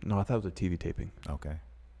Dishonor, is it? No, I thought it was a TV taping. Okay.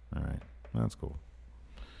 All right. Well, that's cool.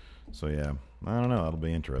 So yeah, I don't know. That'll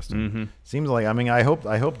be interesting. Mm-hmm. Seems like, I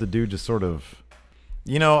hope the dude just sort of,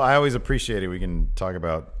 I always appreciate it. We can talk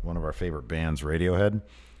about one of our favorite bands, Radiohead,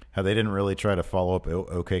 How they didn't really try to follow up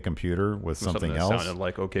OK Computer with something that else. Sounded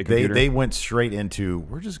like OK Computer. They went straight into,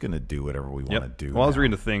 we're just going to do whatever we want to do. Well, I was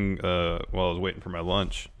reading a thing while I was waiting for my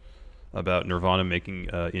lunch about Nirvana making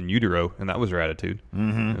In Utero, and that was their attitude.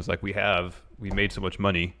 Mm-hmm. It was like, we made so much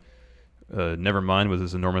money. Nevermind was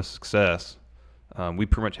this enormous success. We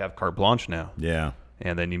pretty much have carte blanche now. Yeah.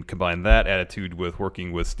 And then you combine that attitude with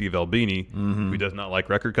working with Steve Albini, who does not like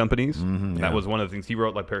record companies. Mm-hmm, yeah. That was one of the things he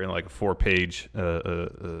wrote, like a 4-page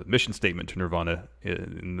mission statement to Nirvana,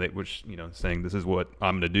 which saying this is what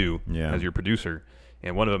I'm going to do as your producer.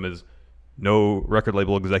 And one of them is no record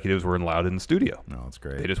label executives were allowed in the studio. No, that's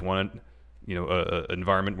great. They just wanted an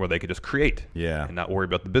environment where they could just create, and not worry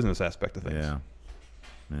about the business aspect of things.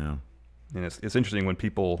 Yeah. And it's interesting when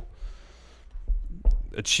people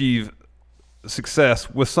achieve success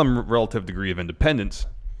with some relative degree of independence,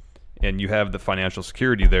 and you have the financial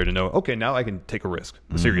security there to know, okay, now I can take a risk,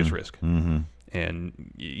 a serious risk. Mm-hmm.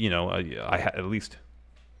 And at least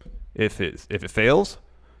if it fails,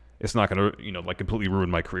 it's not going to completely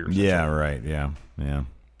ruin my career. Yeah, right. Yeah.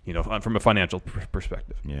 From a financial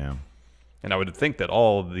perspective. Yeah. And I would think that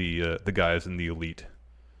all the guys in the elite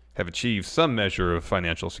have achieved some measure of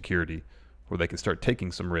financial security where they can start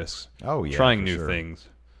taking some risks. Oh yeah, trying new things.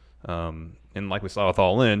 And like we saw with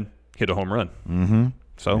All In, hit a home run. Mm-hmm.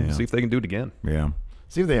 So see if they can do it again. Yeah.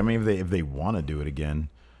 See if they want to do it again.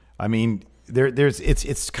 I mean,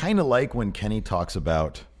 it's kind of like when Kenny talks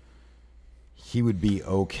about he would be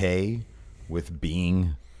okay with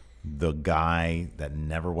being the guy that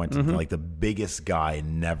never went to like the biggest guy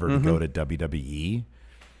never to go to WWE.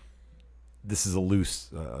 This is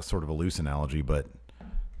sort of a loose analogy, but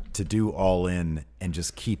to do All In and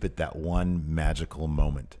just keep it that one magical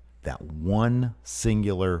moment. That one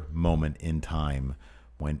singular moment in time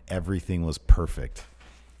when everything was perfect.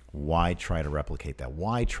 Why try to replicate that?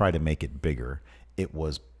 Why try to make it bigger? It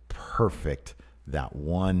was perfect that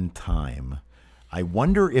one time. I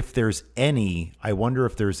wonder if there's any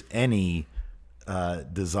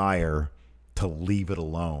desire to leave it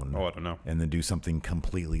alone. Oh, I don't know. And then do something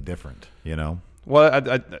completely different, Well,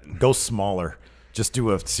 I go smaller. Just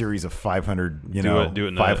do a series of 500, do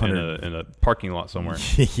it 500 in a parking lot somewhere.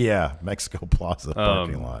 Yeah, Mexico Plaza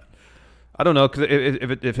parking lot. I don't know, because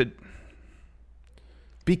if it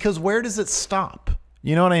because where does it stop?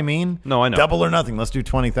 You know what I mean? No, I know. Double or nothing. Let's do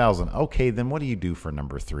 20,000. Okay, then what do you do for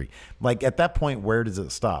number 3? Like at that point, where does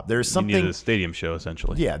it stop? There's something. You need a stadium show,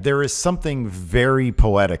 essentially. Yeah, there is something very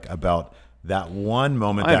poetic about that one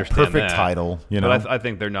moment, that perfect title. But I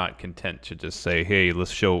think they're not content to just say, "Hey, let's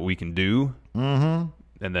show what we can do," and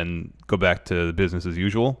then go back to business as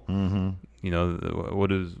usual. Mm-hmm.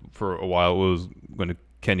 What is for a while was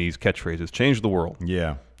Kenny's catchphrase is "Change the world."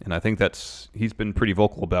 Yeah, and I think he's been pretty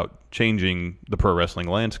vocal about changing the pro wrestling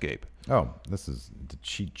landscape. Oh, did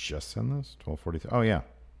she just send this? 12:43. Oh yeah,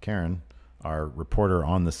 Karen, our reporter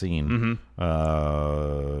on the scene.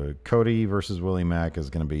 Mm-hmm. Cody versus Willie Mack is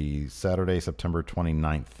going to be Saturday, September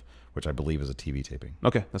 29th, which I believe is a TV taping.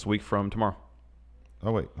 Okay, that's a week from tomorrow.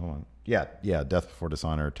 Oh wait, hold on. Yeah, Death Before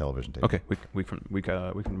Dishonor television taping. Okay, week from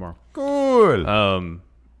tomorrow. Good.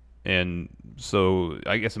 And so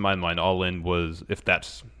I guess in my mind, All In was, if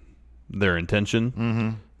that's their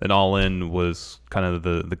intention, then All In was kind of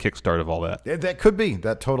the kickstart of all that. That could be.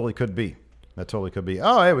 That totally could be.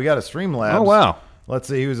 Oh, hey, we got a Streamlabs. Oh, wow. Let's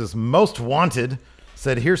see who's this most wanted.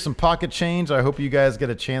 Said, here's some pocket change. I hope you guys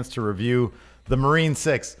get a chance to review the Marine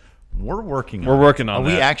 6. We're working on that.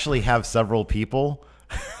 We actually have several people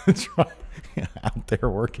out there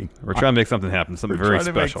working. We're trying to make something happen, something very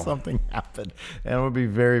special. Make something happen, and it would be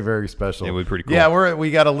very, very special. It would be pretty cool. Yeah,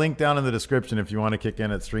 we got a link down in the description if you want to kick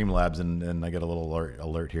in at Streamlabs, and I get a little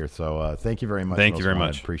alert here. So thank you very much. Thank you very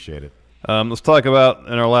much. Appreciate it. Let's talk about,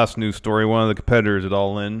 in our last news story, one of the competitors at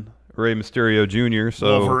All In, Rey Mysterio Jr.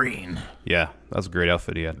 So Wolverine. Yeah, that was a great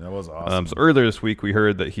outfit he had. That was awesome. So earlier this week, we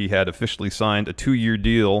heard that he had officially signed a 2-year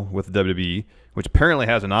deal with WWE, which apparently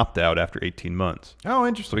has an opt-out after 18 months. Oh,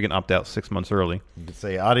 interesting. So we can opt out 6 months early. You could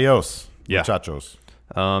say adios, muchachos.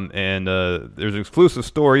 And there's an exclusive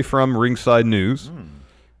story from Ringside News,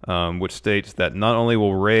 which states that not only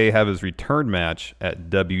will Rey have his return match at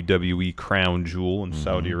WWE Crown Jewel in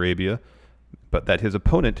Saudi Arabia, but that his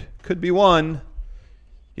opponent could be one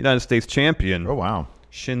United States champion. Oh, wow.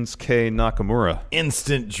 Shinsuke Nakamura.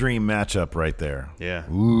 Instant dream matchup right there. Yeah.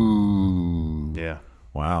 Ooh. Yeah.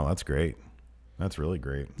 Wow, that's great. That's really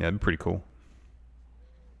great. Yeah, it'd be pretty cool.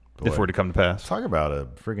 Boy. If it were to come to pass. Talk about a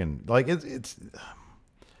friggin' it's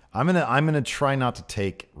I'm gonna try not to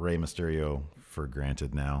take Rey Mysterio for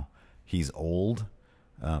granted now. He's old.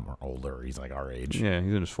 or older. He's like our age. Yeah,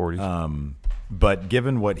 he's in his 40s. But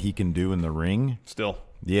given what he can do in the ring, still,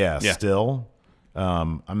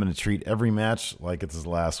 I'm going to treat every match like it's his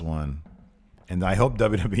last one. And I hope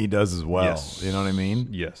WWE does as well. Yes. You know what I mean?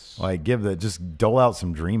 Yes. Like, just dole out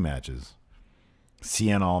some dream matches.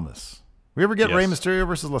 Cien Almas. We ever get Rey Mysterio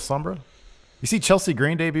versus La Sombra? You see Chelsea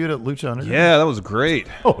Green debuted at Lucha Underground? Yeah, that was great.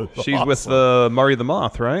 She's awesome. With Marty the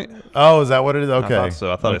Moth, right? Oh, is that what it is? Okay. I thought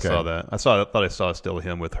so. I thought I saw that. I thought I saw still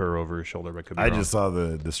him with her over his shoulder, but could be wrong. just saw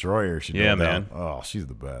the Destroyer. Man. Oh, she's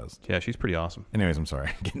the best. Yeah, she's pretty awesome. Anyways, I'm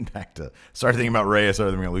sorry. Getting back to started thinking about Rey. I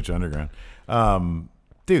started thinking about Lucha Underground.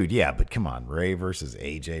 Dude, yeah, but come on. Rey versus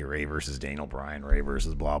AJ, Rey versus Daniel Bryan, Rey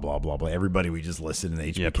versus blah, blah, blah, blah. Everybody we just listed in the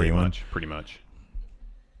HBK Yeah, pretty much.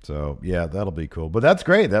 So, yeah, that'll be cool. But that's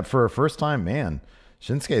great. That for a first time, man,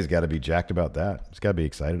 Shinsuke's got to be jacked about that. He's got to be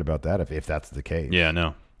excited about that if that's the case. Yeah,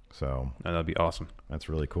 no. So that'd be awesome. That's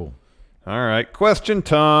really cool. All right, question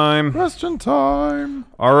time. RONP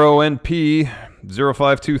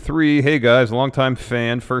 0523. Hey guys, longtime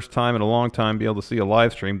fan, first time in a long time be able to see a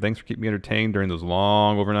live stream. Thanks for keeping me entertained during those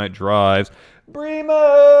long overnight drives.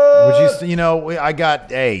 Brimo! Would you? I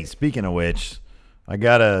got. Hey, speaking of which, I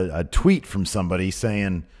got a tweet from somebody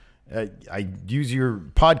saying I use your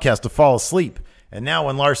podcast to fall asleep, and now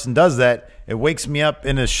when Larson does that, it wakes me up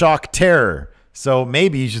in a shock terror. So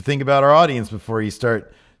maybe you should think about our audience before you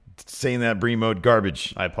start saying that Brimo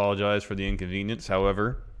garbage. I apologize for the inconvenience.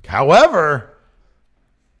 However,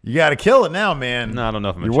 you got to kill it now, man. No, I don't know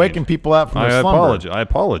if I'm You're waking people out from their slumber. I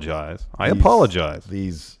apologize.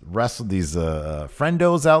 These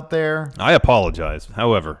friendos out there. I apologize.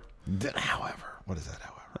 However, what is that?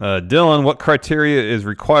 Dylan, what criteria is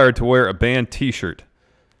required to wear a band T-shirt?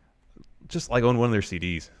 Just like own one of their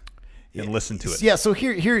CDs and listen to it. Yeah. So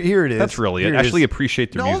here it is. That's really it. Actually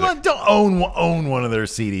appreciate their music. No, don't own one of their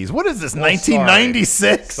CDs. What is this?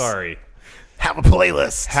 1996. Sorry. Have a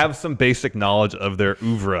playlist. Have some basic knowledge of their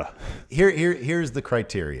oeuvre. Here's the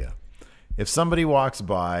criteria. If somebody walks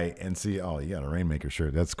by and see, oh, you got a Rainmaker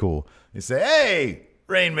shirt, that's cool. They say, hey,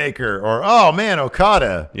 Rainmaker, or oh man,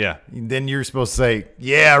 Okada. Yeah. Then you're supposed to say,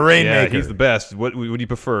 yeah, Rainmaker. Yeah, he's the best. What would you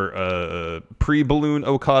prefer? Pre-balloon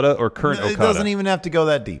Okada or current Okada? It doesn't even have to go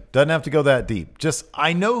that deep. Just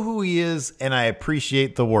I know who he is and I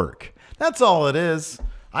appreciate the work. That's all it is.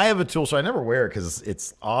 I have a tool, so I never wear it because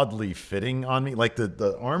it's oddly fitting on me. Like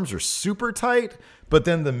the arms are super tight, but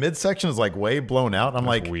then the midsection is like way blown out. I'm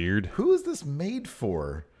like, weird. Who is this made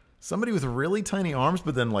for? Somebody with really tiny arms,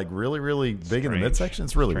 but then like really, really big in the midsection.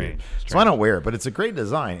 It's really weird. So I don't wear it, but it's a great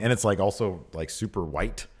design, and it's like also like super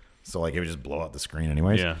white, so like it would just blow out the screen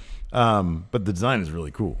anyways. Yeah. But the design is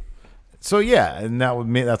really cool. So yeah, and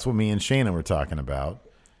that's what me and Shayna were talking about.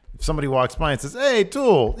 If somebody walks by and says, "Hey,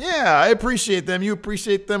 Tool, yeah, I appreciate them. You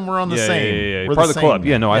appreciate them. We're on the same. Yeah. We're part of the club.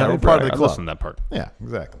 Yeah, no, we're part of the club. I listen to that part. Yeah,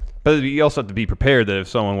 exactly. But you also have to be prepared that if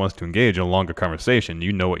someone wants to engage in a longer conversation,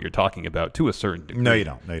 you know what you're talking about to a certain degree. No, you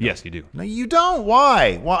don't. Yes, you do. No, you don't.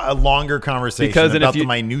 Why a longer conversation because about the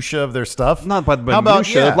minutia of their stuff? Not by the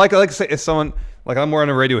minutia. Like say if someone like I'm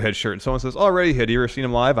wearing a Radiohead shirt and someone says, "Oh, Radiohead, have you ever seen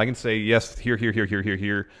him live?" I can say yes.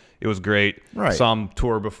 Here. It was great. Right. Saw them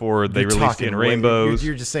tour before they released In Rainbows.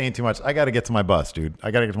 You're just saying too much. I got to get to my bus, dude.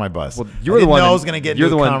 Well, you're the one. I was going to get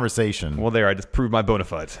into a conversation. Well, there. I just proved my bona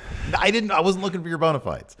fides. I wasn't looking for your bona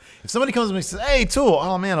fides. If somebody comes to me and says, "Hey, Tool,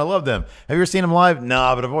 oh man, I love them. Have you ever seen them live?"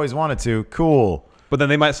 Nah, but I've always wanted to. Cool. But then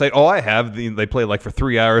they might say, "Oh, I have." They played like for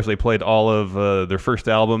 3 hours. They played all of their first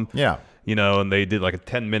album. Yeah. And they did like a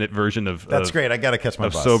 10-minute version of. That's great. I got to catch my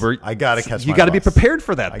bus. Sober. I got to catch my bus. You got to be prepared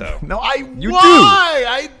for that, though. You why?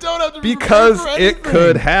 I don't have to be prepared for anything. It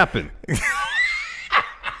could happen.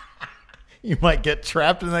 You might get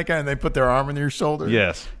trapped in that guy and they put their arm on your shoulder.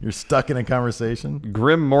 Yes. You're stuck in a conversation.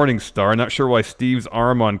 Grim Morningstar. Not sure why Steve's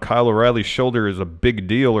arm on Kyle O'Reilly's shoulder is a big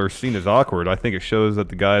deal or seen as awkward. I think it shows that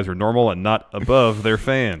the guys are normal and not above their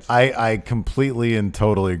fans. I completely and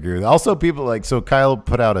totally agree with that. Also, people so Kyle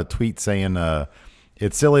put out a tweet saying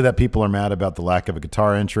it's silly that people are mad about the lack of a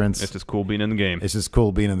guitar entrance. It's just cool being in the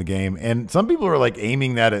game. And some people are like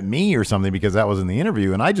aiming that at me or something because that was in the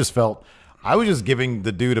interview. And I just felt I was just giving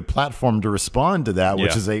the dude a platform to respond to that,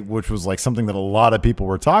 which was like something that a lot of people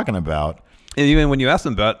were talking about. And even when you asked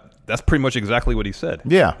him about, that's pretty much exactly what he said.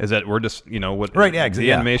 Yeah, is that we're just what right? Yeah, exactly.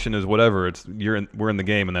 The animation is whatever. We're in the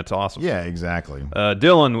game, and that's awesome. Yeah, exactly.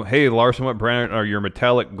 Dylan, hey Larson, what brand are your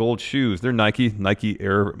metallic gold shoes? They're Nike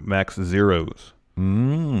Air Max Zeros.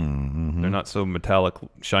 Mm-hmm. They're not so metallic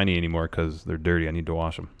shiny anymore because they're dirty. I need to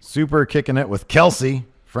wash them. Super kicking it with Kelsey,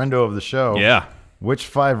 friendo of the show. Yeah. Which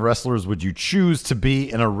 5 wrestlers would you choose to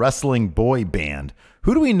be in a wrestling boy band?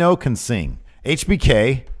 Who do we know can sing?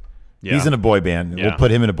 HBK, Yeah. He's in a boy band. Yeah. We'll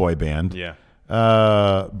put him in a boy band. Yeah.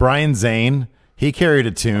 Brian Zane, he carried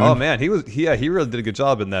a tune. Oh man, he really did a good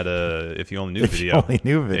job in that. If you only knew video. If you only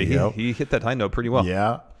knew video. Yeah, he hit that high note pretty well.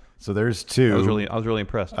 Yeah. So there's two. I was really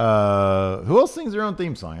impressed. Who else sings their own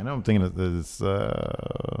theme song? I know I'm thinking of this.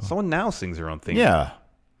 Someone now sings their own theme. Yeah.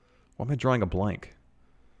 Why am I drawing a blank?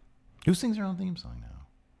 Who sings their own theme song now?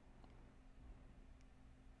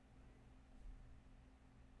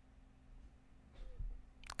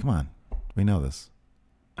 Come on, we know this.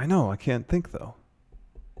 I know. I can't think though.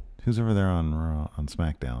 Who's over there on Raw, on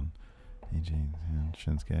SmackDown? AJ and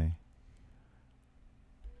Shinsuke.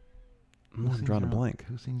 I'm drawing a blank.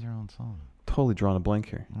 Who sings their own song? Totally drawing a blank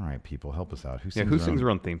here. All right, people, help us out. Who sings their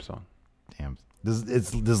own theme song? Damn.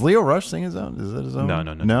 Does Leo Rush sing his own? Is that his own?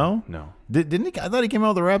 No. Didn't he? I thought he came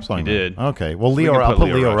out with a rap song. He did. Okay. Well, I'll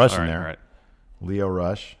put Leo Rush in there. All right. Leo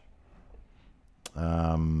Rush.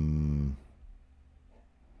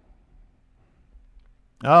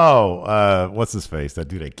 What's his face? That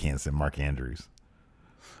dude I can't say. Mark Andrews.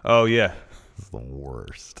 Oh yeah. It's the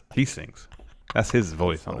worst. He sings. That's his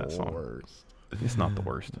voice on that song. Worst. It's not the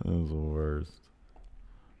worst. It was the worst.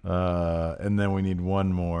 And then we need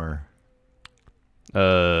one more.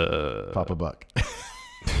 Papa Buck.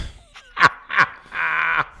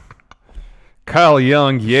 Kyle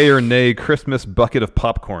Young, yay or nay, Christmas bucket of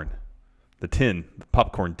popcorn. The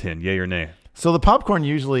popcorn tin, yay or nay. So the popcorn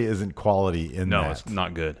usually isn't quality in that. No, it's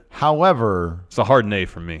not good. However, it's a hard nay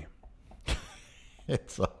for me.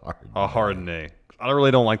 It's a hard nay. I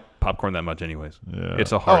really don't like popcorn that much anyways. Yeah.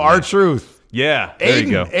 It's a hard nay. R-Truth. Yeah, there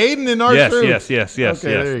you go. Aiden and R-Truth. Yes.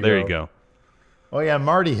 Okay, there you go. Oh, yeah,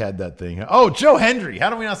 Marty had that thing. Oh, Joe Hendry. How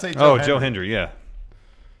do we not say Joe Hendry? Joe Hendry, yeah.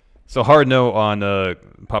 So hard no on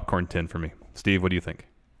popcorn tin for me. Steve, what do you think?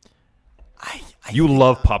 You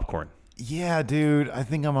love popcorn. Yeah, dude. I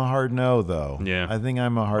think I'm a hard no, though. Yeah. I think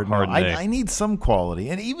I'm a hard no. I need some quality.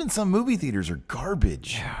 And even some movie theaters are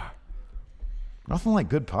garbage. Yeah. Nothing like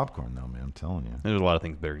good popcorn, though, man. I'm telling you. There's a lot of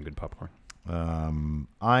things better than good popcorn. I'm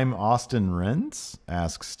Austin Rentz.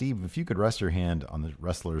 Asks Steve, if you could rest your hand on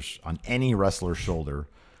any wrestler's shoulder,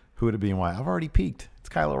 who would it be and why? I've already peaked. It's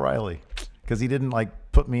Kyle O'Reilly because he didn't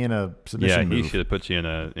put me in a submission move. He should have put you in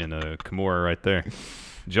a Kimura right there.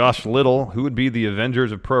 Josh Little, who would be the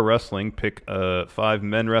Avengers of pro wrestling? Pick 5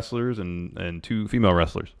 men wrestlers and 2 female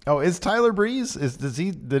wrestlers. Oh, is Tyler Breeze? Did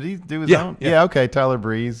he do his own? Yeah. Okay, Tyler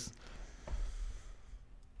Breeze.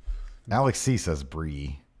 Alex C says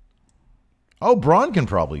Bree. Oh, Braun can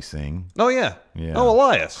probably sing. Oh, yeah. Oh,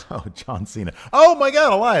 Elias. Oh, John Cena. Oh, my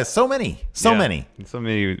God, Elias. So many. So many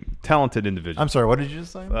talented individuals. I'm sorry, what did you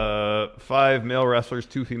just say? 5 male wrestlers,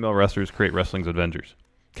 2 female wrestlers create wrestling's Avengers.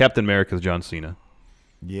 Captain America's John Cena.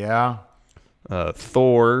 Yeah.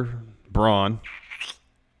 Thor, Braun.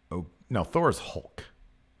 Oh, no, Thor is Hulk.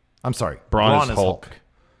 I'm sorry. Braun is Hulk.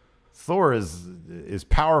 Thor is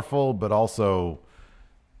powerful, but also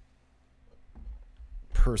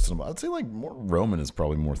personable. I'd say more Roman is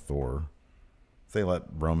probably more Thor. They let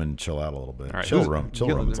Roman chill out a little bit. Right, chill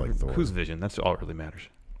Roman's like Thor. Whose vision? That's all that really matters.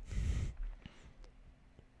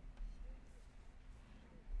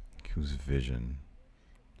 Whose vision?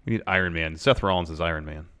 We need Iron Man. Seth Rollins is Iron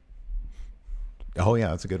Man. Oh, yeah,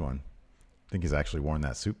 that's a good one. I think he's actually worn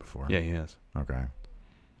that suit before. Yeah, he has. Okay.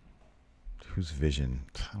 Whose vision?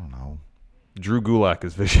 I don't know. Drew Gulak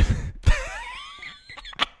is vision.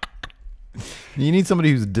 You need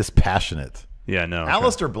somebody who's dispassionate. Yeah, no.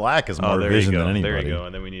 Aleister Black is more vision than anybody. There you go.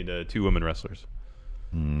 And then we need 2 women wrestlers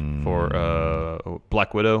for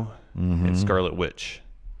Black Widow and Scarlet Witch.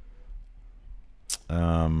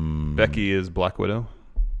 Becky is Black Widow.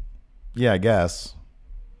 Yeah, I guess.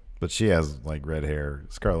 But she has red hair.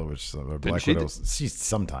 Scarlet Witch, Black Widow. She's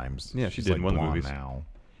sometimes. Yeah, she did in one of the movies. Now.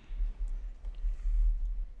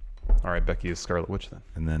 All right, Becky is Scarlet Witch then.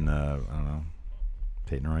 And then I don't know.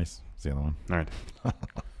 Peyton Royce is the other one. All right.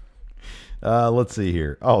 Let's see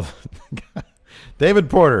here. Oh, David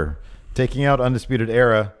Porter taking out Undisputed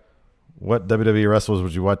Era. What WWE wrestlers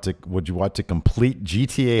would you want to complete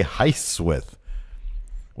GTA heists with?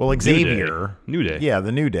 Well, Xavier. New Day. Yeah,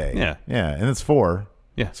 the New Day. Yeah. And it's 4.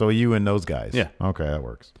 Yeah. So you and those guys. Yeah. Okay, that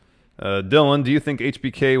works. Dylan, do you think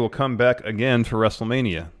HBK will come back again for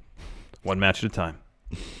WrestleMania? 1 match at a time.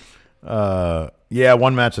 Yeah,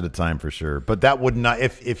 1 match at a time for sure. But that would not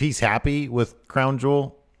if he's happy with Crown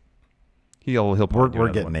Jewel, he'll we're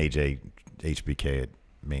getting HBK at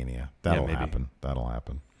Mania. That'll happen.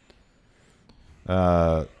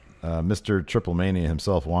 Mr. Triple Mania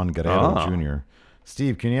himself, Juan Guerrero Jr.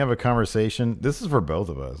 Steve, can you have a conversation? This is for both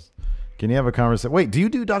of us. Can you have a conversation? Wait, do you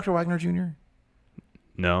do Dr. Wagner Jr.?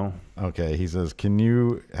 No. Okay, he says, can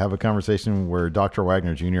you have a conversation where Dr.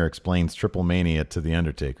 Wagner Jr. explains Triple Mania to The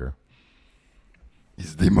Undertaker?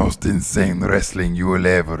 It's the most insane wrestling you will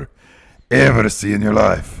ever see in your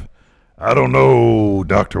life. I don't know,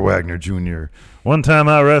 Dr. Wagner Jr. One time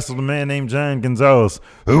I wrestled a man named Giant Gonzalez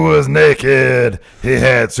who was naked. He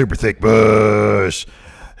had super thick bush.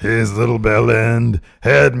 His little bell end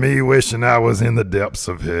had me wishing I was in the depths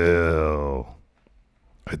of hell.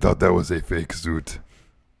 I thought that was a fake suit.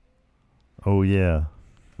 Oh, yeah.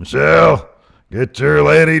 Michelle, get your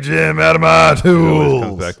Lady Jim out of my It always comes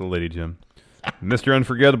tools. back to Lady Jim. Mr.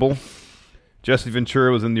 Unforgettable. Jesse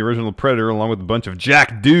Ventura was in the original Predator along with a bunch of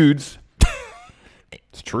jacked dudes.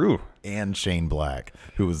 It's true. And Shane Black,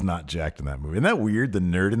 who was not jacked in that movie. Isn't that weird? The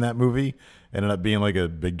nerd in that movie ended up being like a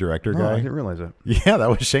big director guy. I didn't realize that. Yeah, that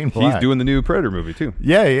was Shane Black. He's doing the new Predator movie, too.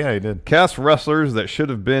 Yeah, he did. Cast wrestlers that should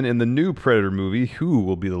have been in the new Predator movie. Who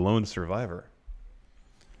will be the lone survivor?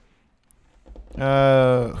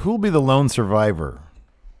 Who will be the lone survivor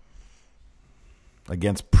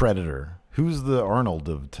against Predator? Who's the Arnold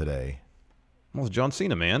of today? Well, it's John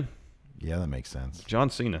Cena, man. Yeah, that makes sense. John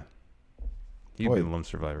Cena. He'd Boy, be the lone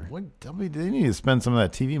survivor. They need to spend some of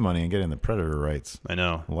that TV money and get in the Predator rights. I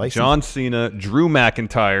know. License. John Cena, Drew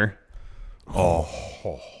McIntyre. Oh,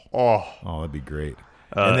 that'd be great.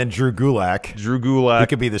 And then Drew Gulak. He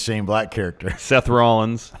could be the Shane Black character. Seth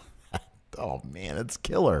Rollins. Oh, man, it's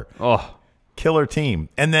killer. Oh. Killer team.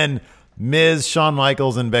 And then Miz, Shawn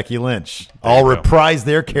Michaels, and Becky Lynch all reprise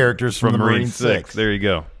their characters from the Marine Six. There you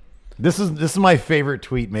go. This is my favorite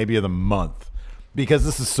tweet maybe of the month because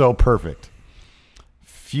this is so perfect.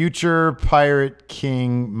 Future Pirate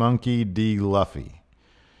King Monkey D. Luffy.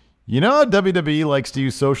 You know how WWE likes to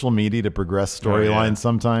use social media to progress storylines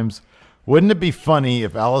sometimes? Wouldn't it be funny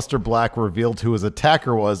if Aleister Black revealed who his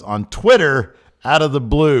attacker was on Twitter out of the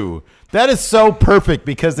blue? That is so perfect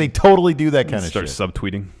because they totally do that kind of shit. Start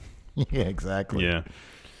subtweeting. Yeah, exactly. Yeah.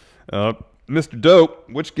 Mr. Dope,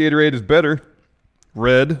 which Gatorade is better?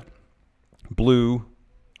 Red, blue,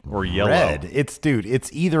 or yellow? Red. It's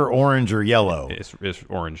either orange or yellow. It's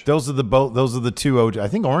orange. Those are the two OG. I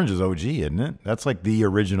think orange is OG, isn't it? That's like the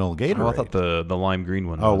original Gatorade. Oh, I thought the lime green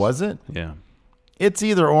one was. Oh, was it? Yeah. It's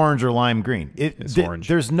either orange or lime green. It's orange.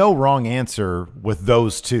 There's no wrong answer with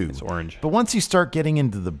those two. It's orange. But once you start getting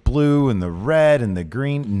into the blue and the red and the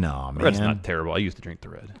green, no, man. Red's not terrible. I used to drink the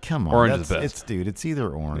red. Come on. Orange is the best. It's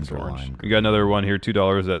either orange or lime green. We got another one here,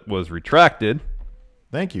 $2 that was retracted.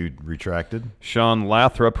 Thank you, retracted. Sean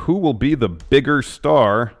Lathrop, who will be the bigger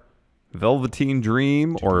star, Velveteen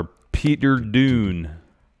Dream or Peter Dune?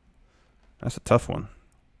 That's a tough one.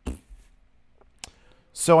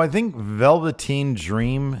 So I think Velveteen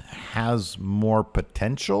Dream has more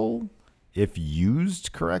potential if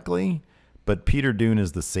used correctly, but Peter Dune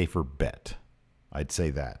is the safer bet. I'd say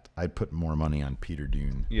that. I'd put more money on Peter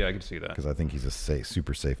Dune. Yeah, I can see that. Because I think he's a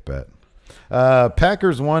super safe bet.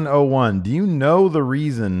 Packers 101. Do you know the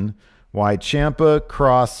reason why Ciampa,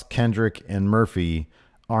 Cross, Kendrick, and Murphy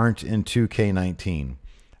aren't in 2K19?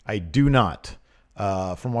 I do not.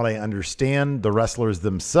 From what I understand, the wrestlers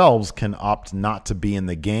themselves can opt not to be in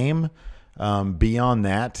the game. Beyond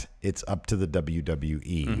that, it's up to the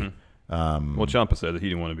WWE. Mm-hmm. Well, Ciampa said that he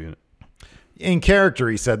didn't want to be in it. In character,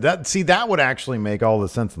 he said that. See, that would actually make all the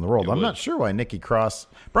sense in the world. I'm not sure why Nikki Cross,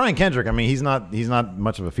 Brian Kendrick. I mean, he's not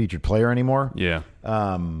much of a featured player anymore. Yeah.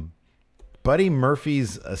 Buddy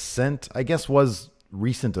Murphy's ascent, I guess, was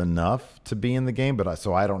recent enough to be in the game, but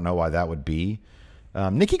so I don't know why that would be.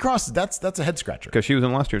 Nikki Cross, that's a head scratcher because she was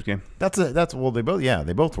in last year's game. They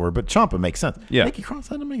both were, but Ciampa makes sense. Yeah. Nikki Cross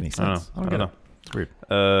doesn't make any sense. I don't know. It's weird.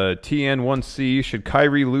 TN1C, should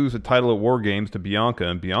Kyrie lose the title at War Games to Bianca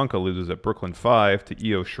and Bianca loses at Brooklyn 5 to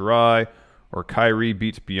Io Shirai, or Kyrie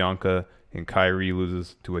beats Bianca and Kyrie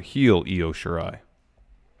loses to a heel Io Shirai?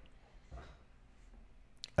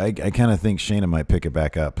 I kind of think Shayna might pick it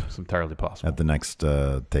back up. It's entirely possible. At the next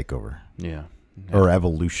takeover. Yeah. Or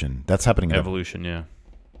Evolution. That's happening. Evolution, yeah.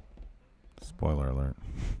 Spoiler alert.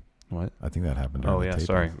 What? I think that happened. Oh, yeah,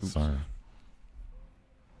 sorry. Sorry.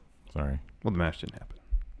 Well, the match didn't happen.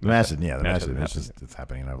 The match didn't happen. It's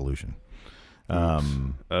happening in Evolution.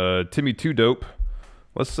 Timmy Two Dope.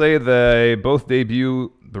 Let's say they both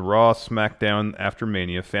debut the Raw SmackDown after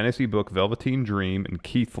Mania. Fantasy book Velveteen Dream and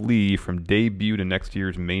Keith Lee from debut to next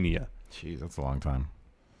year's Mania. Jeez, that's a long time.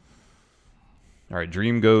 All right,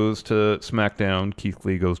 Dream goes to SmackDown. Keith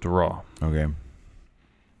Lee goes to Raw. Okay.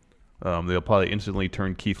 They'll probably instantly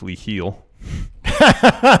turn Keith Lee heel.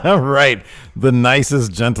 Right. The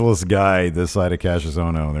nicest, gentlest guy this side of Cassius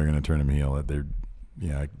Ohno. They're going to turn him heel.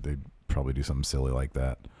 They'd probably do something silly like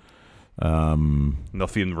that. They'll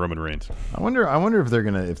feed him Roman Reigns. I wonder if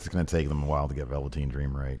it's gonna take them a while to get Velveteen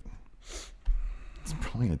Dream right. It's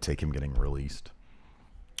probably gonna take him getting released.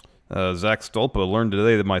 Zach Stolpa learned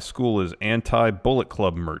today that my school is anti-Bullet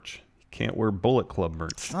Club merch. You can't wear Bullet Club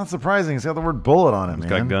merch. It's not surprising. It's got the word bullet on it, man. It's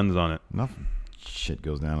got guns on it. Enough shit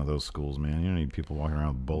goes down at those schools, man. You don't need people walking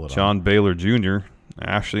around with bullet John on it. Baylor Jr. I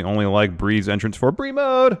actually only like Bree's entrance for Bree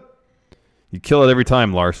mode. You kill it every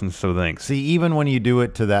time, Larson, so thanks. See, even when you do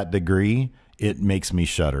it to that degree, it makes me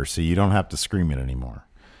shudder. So you don't have to scream it anymore.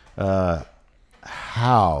 How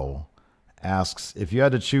asks, if you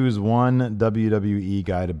had to choose one WWE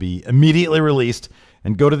guy to be immediately released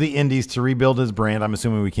and go to the indies to rebuild his brand, I'm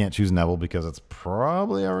assuming we can't choose Neville because it's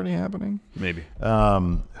probably already happening. Maybe.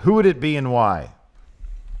 Who would it be and why?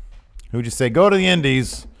 Who would you say, go to the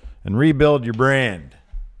indies and rebuild your brand?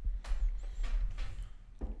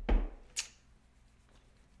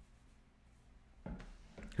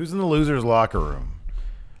 Who's in the loser's locker room?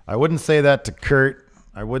 I wouldn't say that to Kurt.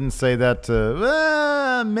 I wouldn't say that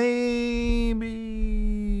to maybe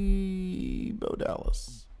Bo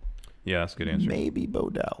Dallas. Yeah, that's a good answer. Maybe Bo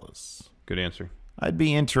Dallas. Good answer. I'd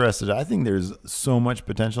be interested. I think there's so much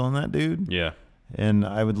potential in that dude. Yeah. And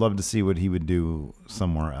I would love to see what he would do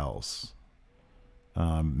somewhere else.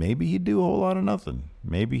 Maybe he'd do a whole lot of nothing.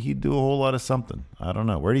 Maybe he'd do a whole lot of something. I don't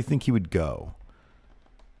know. Where do you think he would go?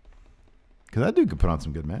 Because that dude could put on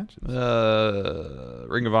some good matches.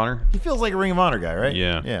 Ring of Honor. He feels like a Ring of Honor guy, right?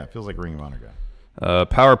 Yeah. Yeah, feels like a Ring of Honor guy.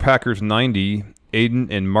 Power Packers 90.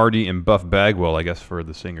 Aiden and Marty and Buff Bagwell, I guess, for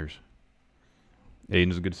the singers.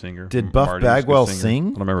 Aiden's a good singer. Did Buff Marty's Bagwell a good singer. sing? I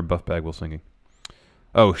don't remember Buff Bagwell singing.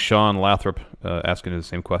 Oh, Sean Lathrop asking the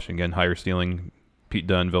same question again. Higher ceiling. Pete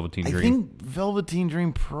Dunne, Velveteen Dream. I think Velveteen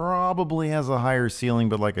Dream probably has a higher ceiling,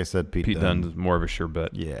 but like I said, Pete Dunne's more of a sure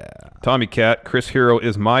bet. Yeah. Tommy Cat, Chris Hero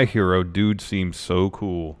is my hero. Dude seems so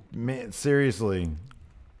cool. Man, seriously.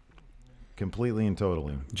 Completely and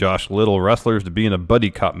totally. Josh Little, wrestlers to be in a buddy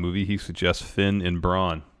cop movie. He suggests Finn and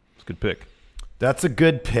Braun. It's a good pick. That's a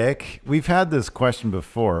good pick. We've had this question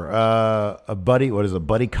before. A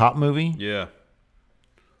buddy cop movie? Yeah.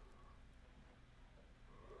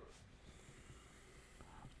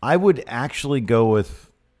 I would actually go with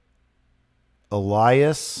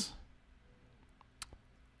Elias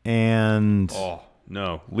and... Oh,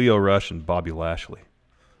 no. Leo Rush and Bobby Lashley.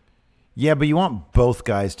 Yeah, but you want both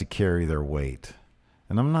guys to carry their weight.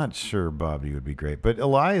 And I'm not sure Bobby would be great. But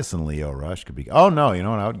Elias and Leo Rush could be... Oh, no. You know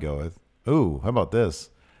what I would go with? Ooh, how about this?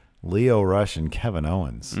 Leo Rush and Kevin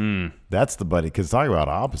Owens. That's the buddy. Because talk about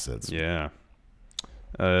opposites. Yeah.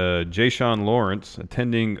 Jay Sean Lawrence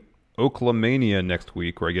attending Oaklamania next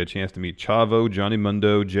week, where I get a chance to meet Chavo, Johnny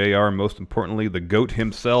Mundo, JR, most importantly, the GOAT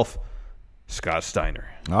himself, Scott Steiner.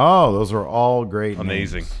 Oh, those are all great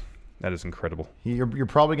Amazing. names. That is incredible. You're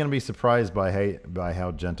probably going to be surprised by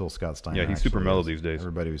how gentle Scott Steiner is. Yeah, he's super mellow these days.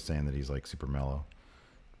 Everybody was saying that he's like super mellow.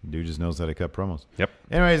 Dude just knows how to cut promos. Yep.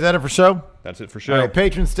 Anyway, is that it for show? That's it for show. All right,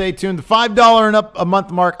 patrons, stay tuned. The $5 and up a month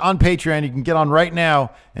mark on Patreon. You can get on right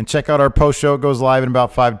now and check out our post show. It goes live in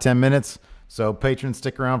about 5 to 10 minutes. So patrons,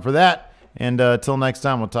 stick around for that. And until next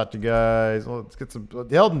time, we'll talk to you guys. Well, let's get some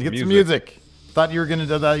Helden, get some music. Thought you were gonna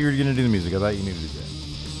do the music. I thought you needed to do that.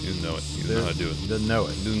 He doesn't know it. He doesn't know how to do it. He doesn't know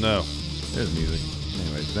it. He doesn't know. There's music.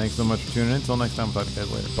 Anyways, thanks so much for tuning in. Until next time, we'll talk to you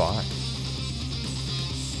guys later. Bye.